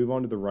go ahead and move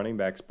on to the running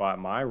back spot.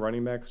 My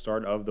running back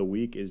start of the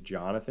week is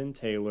Jonathan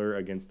Taylor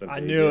against the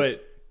Vegas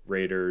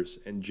Raiders.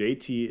 And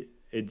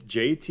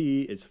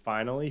JT is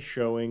finally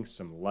showing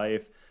some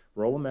life.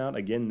 Roll him out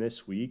again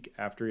this week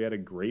after he had a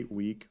great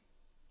week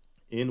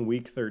in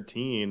Week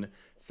 13.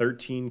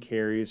 13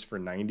 carries for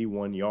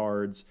 91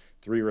 yards,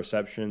 3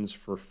 receptions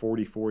for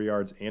 44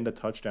 yards, and a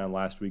touchdown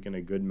last week in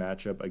a good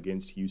matchup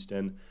against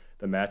Houston.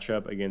 The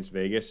matchup against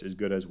Vegas is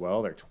good as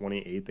well. They're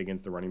 28th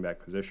against the running back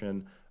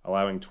position,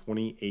 allowing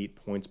 28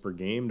 points per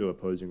game to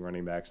opposing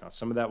running backs. Now,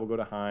 some of that will go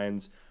to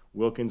Hines.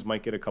 Wilkins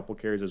might get a couple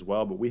carries as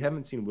well, but we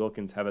haven't seen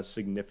Wilkins have a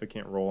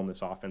significant role in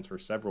this offense for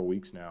several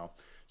weeks now.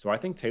 So I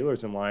think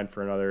Taylor's in line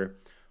for another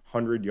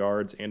 100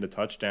 yards and a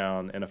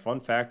touchdown. And a fun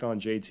fact on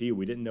JT,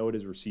 we didn't know what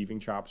his receiving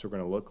chops were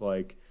going to look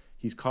like.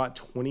 He's caught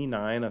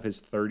 29 of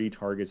his 30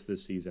 targets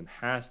this season.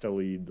 Has to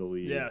lead the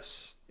league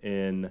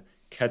in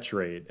catch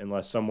rate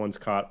unless someone's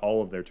caught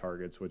all of their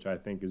targets, which I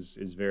think is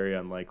very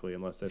unlikely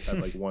unless they've had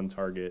like one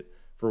target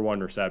for one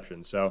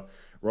reception. So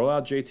roll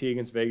out JT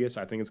against Vegas.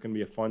 I think it's going to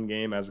be a fun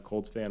game. As a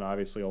Colts fan,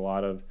 obviously a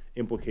lot of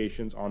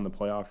implications on the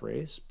playoff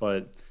race.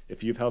 But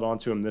if you've held on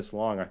to him this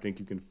long, I think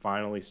you can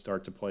finally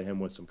start to play him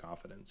with some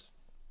confidence.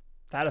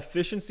 That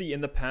efficiency in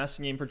the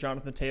passing game for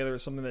Jonathan Taylor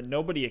is something that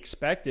nobody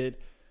expected.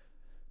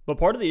 But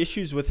part of the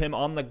issues with him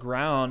on the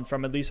ground,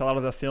 from at least a lot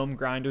of the film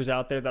grinders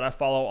out there that I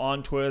follow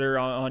on Twitter,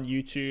 on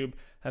YouTube,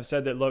 have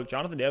said that, look,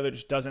 Jonathan Taylor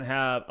just doesn't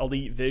have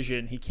elite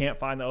vision. He can't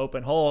find the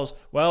open holes.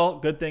 Well,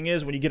 good thing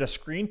is when you get a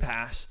screen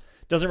pass,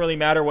 it doesn't really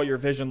matter what your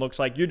vision looks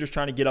like. You're just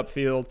trying to get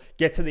upfield,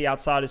 get to the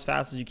outside as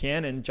fast as you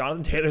can. And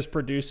Jonathan Taylor's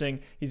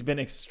producing. He's been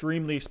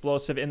extremely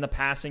explosive in the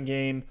passing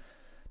game.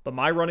 But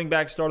my running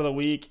back start of the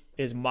week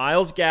is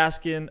Myles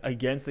Gaskin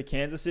against the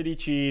Kansas City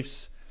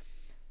Chiefs.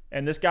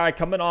 And this guy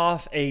coming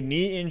off a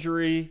knee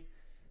injury.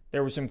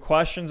 There were some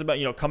questions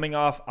about, coming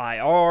off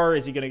IR.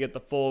 Is he going to get the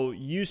full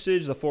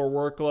usage, the full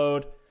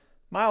workload?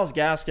 Myles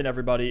Gaskin,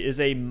 everybody, is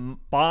a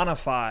bona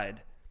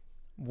fide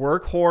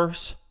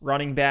workhorse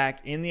running back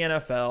in the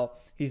NFL.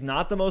 He's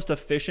not the most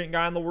efficient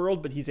guy in the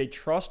world, but he's a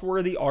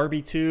trustworthy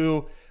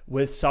RB2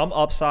 with some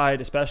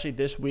upside, especially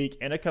this week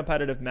in a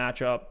competitive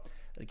matchup.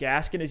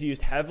 Gaskin is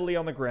used heavily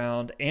on the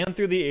ground and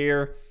through the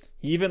air.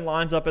 He even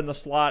lines up in the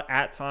slot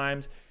at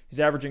times. He's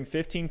averaging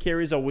 15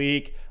 carries a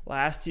week.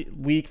 Last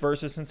week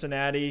versus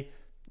Cincinnati,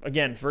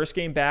 again, first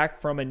game back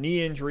from a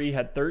knee injury,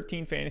 had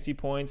 13 fantasy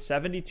points,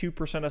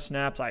 72% of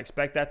snaps. I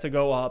expect that to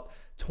go up.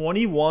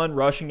 21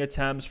 rushing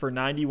attempts for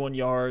 91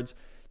 yards,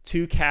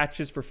 2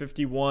 catches for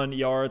 51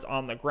 yards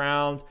on the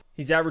ground.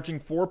 He's averaging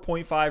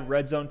 4.5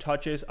 red zone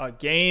touches a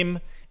game,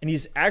 and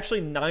he's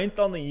actually 9th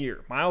on the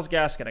year. Myles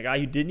Gaskin, a guy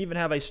who didn't even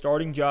have a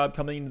starting job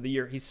coming into the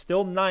year, he's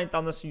still 9th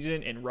on the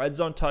season in red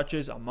zone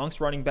touches amongst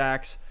running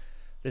backs.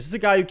 This is a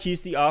guy who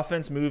keeps the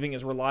offense moving,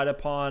 is relied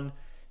upon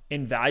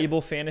in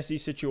valuable fantasy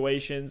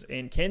situations,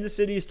 and Kansas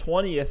City is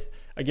 20th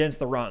against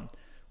the run.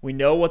 We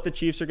know what the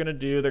Chiefs are going to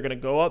do. They're going to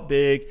go up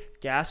big.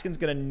 Gaskin's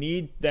going to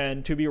need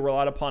then to be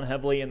relied upon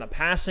heavily in the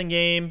passing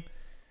game.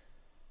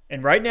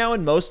 And right now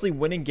in mostly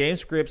winning game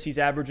scripts, he's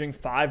averaging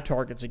 5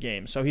 targets a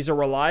game. So he's a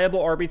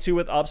reliable RB2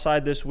 with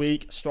upside this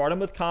week. Start him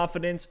with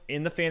confidence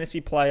in the fantasy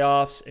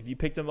playoffs. If you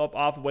picked him up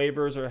off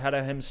waivers or had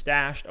him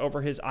stashed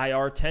over his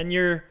IR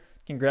tenure,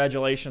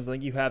 congratulations. I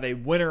think you have a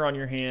winner on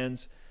your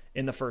hands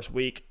in the first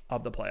week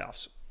of the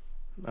playoffs.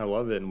 I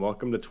love it. And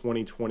welcome to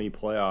 2020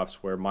 playoffs,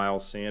 where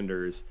Miles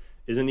Sanders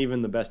isn't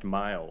even the best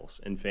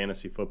Miles in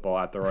fantasy football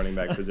at the running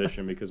back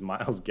position because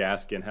Myles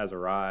Gaskin has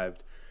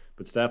arrived.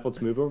 But, Steph,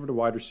 let's move over to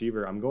wide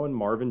receiver. I'm going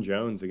Marvin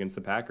Jones against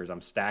the Packers.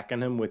 I'm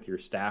stacking him with your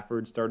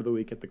Stafford start of the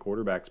week at the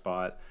quarterback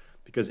spot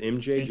because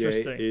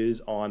MJJ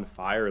is on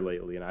fire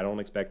lately, and I don't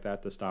expect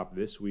that to stop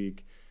this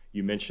week.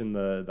 You mentioned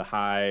the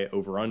high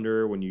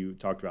over-under when you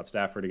talked about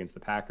Stafford against the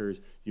Packers.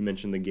 You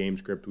mentioned the game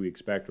script we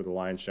expect with the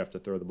Lions chef to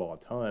throw the ball a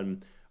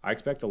ton. I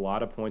expect a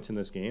lot of points in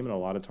this game and a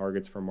lot of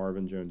targets from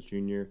Marvin Jones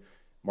Jr.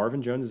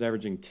 Marvin Jones is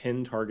averaging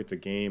 10 targets a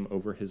game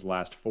over his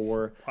last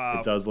 4. Wow.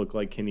 It does look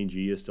like Kenny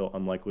G is still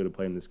unlikely to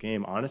play in this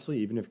game. Honestly,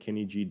 even if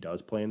Kenny G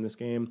does play in this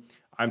game,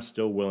 I'm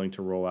still willing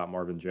to roll out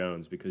Marvin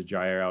Jones because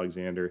Jair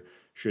Alexander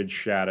should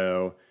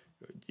shadow.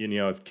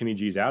 If Kenny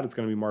G's out, it's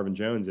going to be Marvin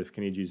Jones. If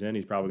Kenny G's in,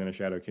 he's probably going to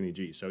shadow Kenny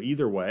G. So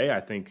either way,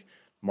 I think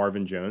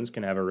Marvin Jones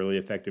can have a really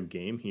effective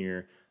game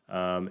here.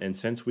 And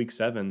since week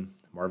 7,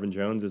 Marvin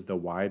Jones is the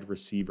wide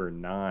receiver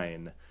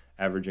 9,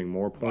 averaging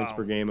more points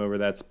per game over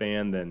that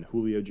span than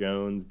Julio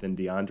Jones, than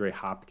DeAndre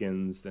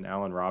Hopkins, than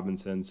Allen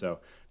Robinson. So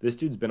this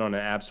dude's been on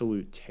an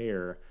absolute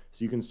tear.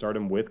 So you can start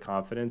him with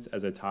confidence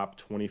as a top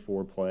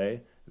 24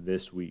 play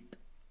this week.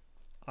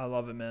 I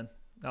love it, man.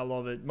 I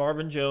love it.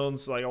 Marvin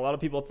Jones, like a lot of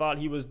people thought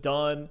he was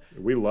done.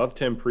 We loved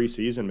him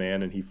preseason,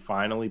 man, and he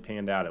finally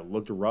panned out. It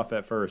looked rough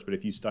at first, but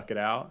if you stuck it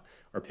out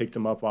or picked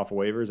him up off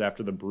waivers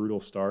after the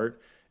brutal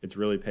start, it's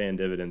really paying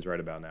dividends right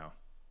about now.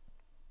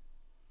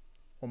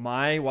 Well,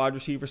 my wide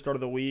receiver start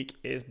of the week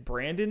is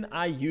Brandon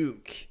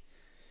Ayuk.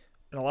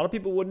 And a lot of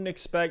people wouldn't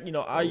expect,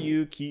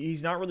 Ayuk,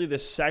 he's not really the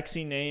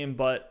sexy name,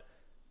 but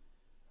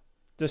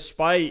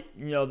despite,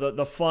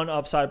 the fun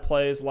upside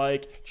plays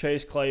like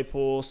Chase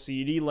Claypool,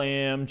 CeeDee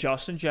Lamb,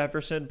 Justin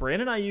Jefferson,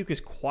 Brandon Ayuk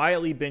has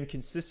quietly been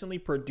consistently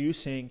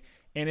producing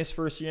in his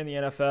first year in the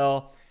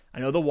NFL. I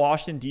know the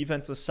Washington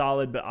defense is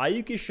solid, but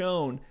Ayuk has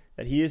shown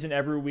that he is an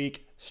every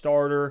week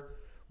starter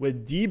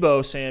with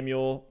Deebo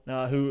Samuel,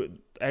 who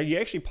he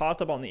actually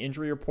popped up on the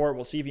injury report.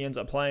 We'll see if he ends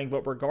up playing.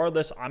 But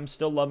regardless, I'm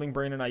still loving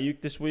Brandon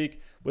Ayuk this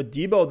week. With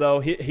Deebo,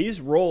 though,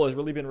 his role has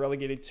really been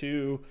relegated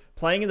to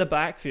playing in the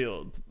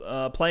backfield,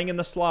 playing in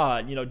the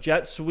slot,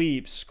 jet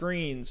sweeps,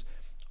 screens.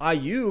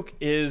 Ayuk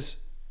is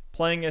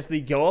playing as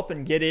the go up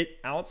and get it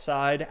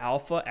outside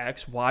alpha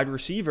X wide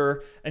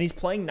receiver, and he's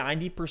playing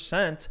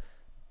 90%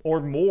 or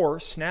more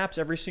snaps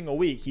every single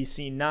week. He's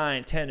seen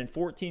 9, 10, and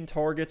 14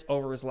 targets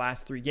over his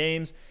last 3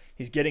 games.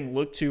 He's getting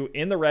looked to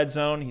in the red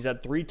zone. He's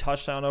had 3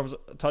 touchdowns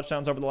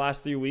over the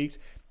last 3 weeks,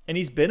 and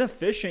he's been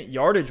efficient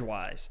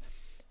yardage-wise.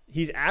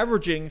 He's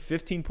averaging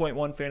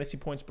 15.1 fantasy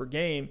points per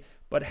game,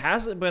 but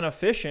hasn't been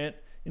efficient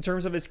in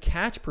terms of his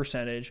catch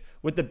percentage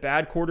with the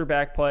bad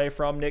quarterback play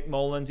from Nick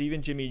Mullins,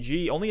 even Jimmy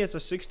G. Only has a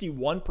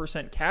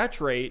 61%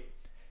 catch rate.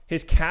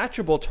 His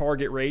catchable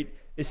target rate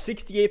is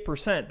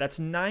 68%. That's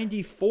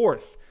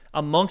 94th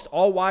amongst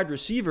all wide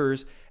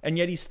receivers, and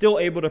yet he's still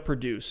able to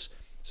produce.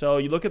 So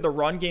you look at the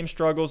run game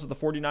struggles that the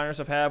 49ers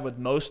have had with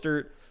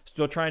Mostert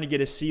still trying to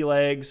get his sea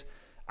legs.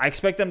 I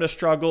expect them to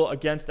struggle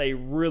against a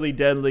really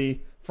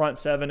deadly front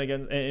seven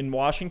in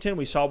Washington.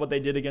 We saw what they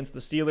did against the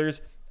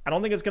Steelers. I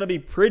don't think it's going to be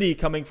pretty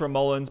coming from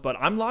Mullins, but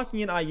I'm locking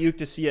in Ayuk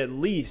to see at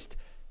least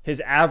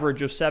his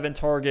average of 7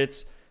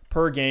 targets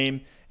per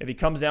game. If he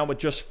comes down with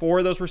just 4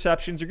 of those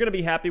receptions, you're going to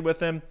be happy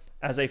with him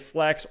as a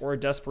flex or a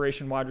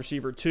desperation wide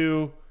receiver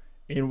 2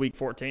 in week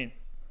 14.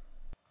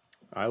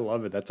 I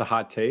love it. That's a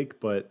hot take,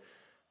 but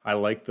I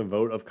like the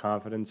vote of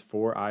confidence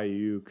for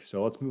Ayuk.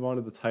 So let's move on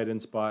to the tight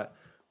end spot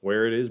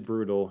where it is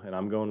brutal, and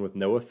I'm going with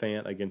Noah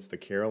Fant against the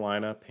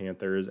Carolina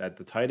Panthers at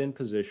the tight end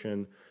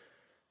position.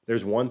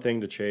 There's one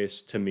thing to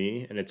chase to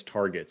me, and it's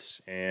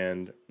targets.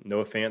 And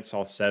Noah Fant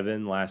saw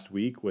 7 last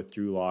week with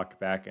Drew Lock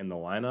back in the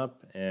lineup.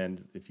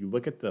 And if you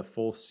look at the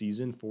full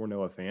season for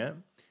Noah Fant,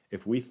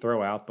 if we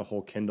throw out the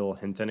whole Kendall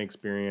Hinton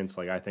experience,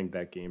 I think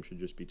that game should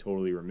just be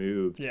totally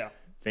removed. Yeah.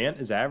 Fant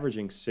is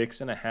averaging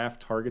 6.5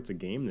 targets a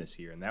game this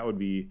year, and that would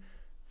be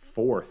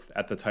 4th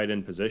at the tight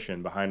end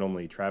position behind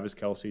only Travis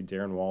Kelce,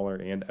 Darren Waller,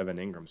 and Evan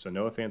Ingram. So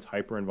Noah Fant's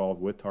hyper involved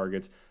with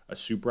targets, a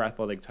super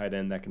athletic tight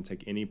end that can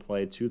take any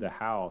play to the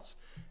house.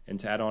 And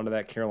to add on to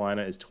that,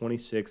 Carolina is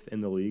 26th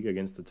in the league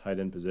against the tight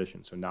end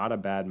position. So not a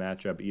bad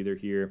matchup either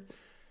here.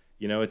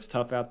 It's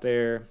tough out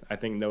there. I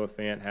think Noah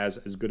Fant has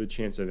as good a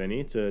chance of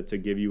any to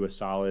give you a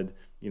solid,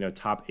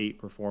 top 8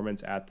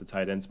 performance at the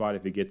tight end spot.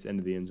 If he gets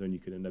into the end zone, you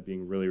could end up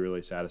being really,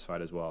 really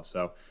satisfied as well.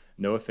 So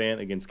Noah Fant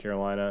against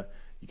Carolina.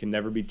 You can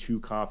never be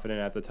too confident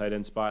at the tight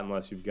end spot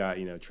unless you've got,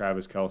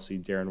 Travis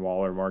Kelce, Darren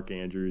Waller, Mark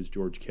Andrews,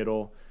 George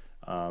Kittle.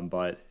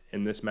 But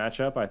in this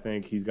matchup, I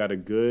think he's got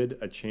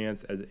a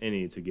chance as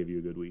any to give you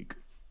a good week.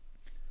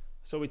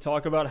 So we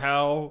talk about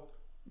how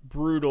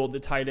brutal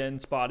the tight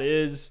end spot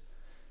is.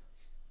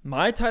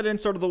 My tight end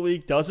start of the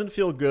week doesn't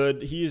feel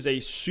good. He is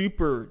a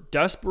super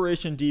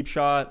desperation deep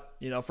shot.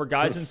 For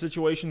guys in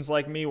situations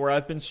like me where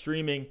I've been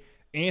streaming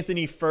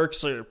Anthony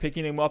Ferkser,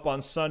 picking him up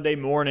on Sunday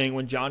morning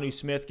when Jonnu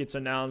Smith gets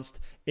announced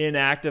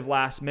inactive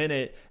last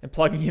minute and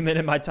plugging him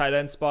in my tight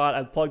end spot.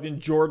 I plugged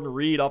in Jordan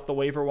Reed off the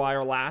waiver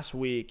wire last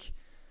week.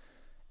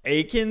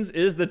 Akins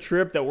is the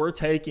trip that we're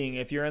taking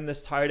if you're in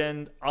this tight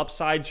end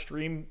upside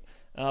stream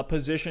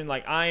position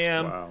like I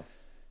am. Wow.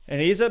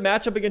 And he's a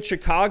matchup against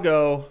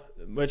Chicago,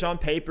 which on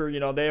paper,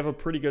 they have a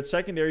pretty good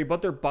secondary,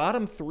 but they're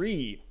bottom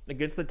 3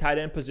 against the tight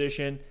end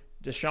position.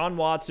 Deshaun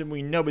Watson,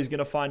 we know he's going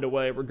to find a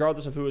way,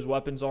 regardless of who his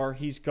weapons are.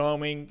 He's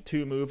going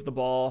to move the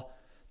ball.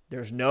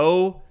 There's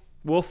no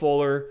Will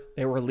Fuller.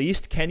 They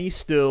released Kenny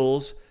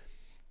Stills.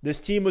 This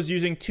team was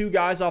using 2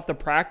 guys off the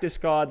practice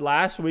squad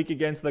last week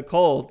against the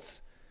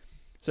Colts.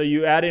 So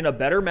you add in a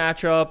better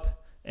matchup,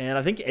 and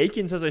I think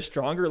Akins has a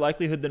stronger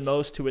likelihood than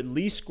most to at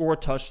least score a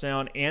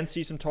touchdown and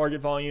see some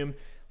target volume.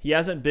 He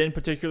hasn't been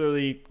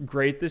particularly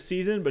great this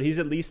season, but he's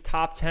at least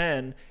top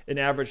 10 in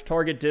average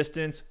target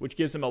distance, which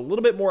gives him a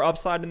little bit more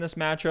upside in this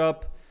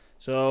matchup.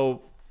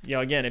 So,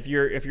 again, if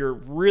you're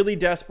really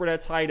desperate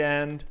at tight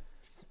end,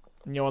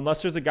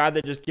 unless there's a guy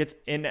that just gets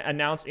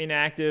announced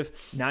inactive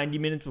 90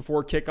 minutes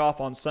before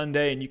kickoff on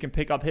Sunday and you can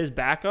pick up his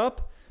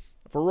backup,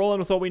 if we're rolling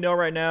with what we know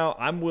right now,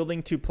 I'm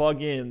willing to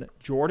plug in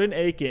Jordan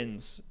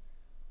Akins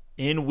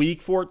in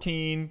Week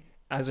 14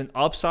 as an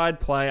upside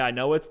play. I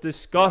know it's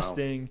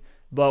disgusting,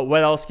 but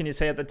what else can you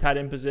say at the tight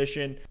end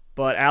position?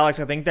 But, Alex,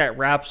 I think that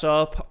wraps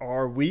up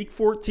our Week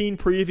 14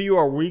 preview,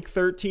 our Week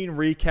 13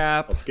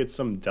 recap. Let's get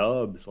some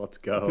dubs. Let's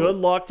go. Good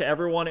luck to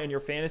everyone in your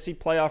fantasy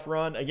playoff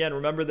run. Again,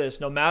 remember this.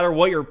 No matter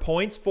what your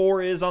points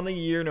for is on the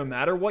year, no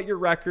matter what your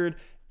record,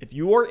 if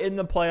you are in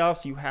the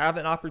playoffs, you have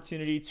an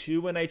opportunity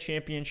to win a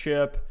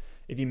championship.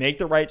 If you make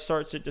the right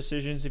start-sit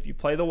decisions, if you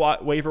play the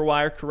waiver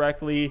wire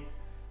correctly.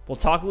 We'll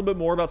talk a little bit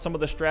more about some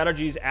of the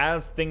strategies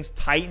as things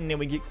tighten and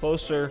we get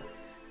closer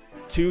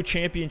to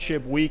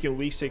championship week in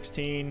Week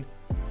 16.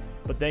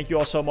 But thank you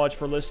all so much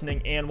for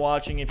listening and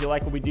watching. If you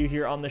like what we do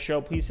here on the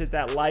show, please hit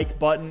that like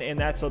button and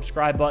that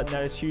subscribe button.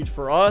 That is huge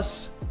for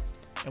us.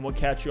 And we'll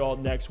catch you all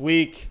next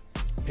week.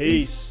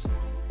 Peace.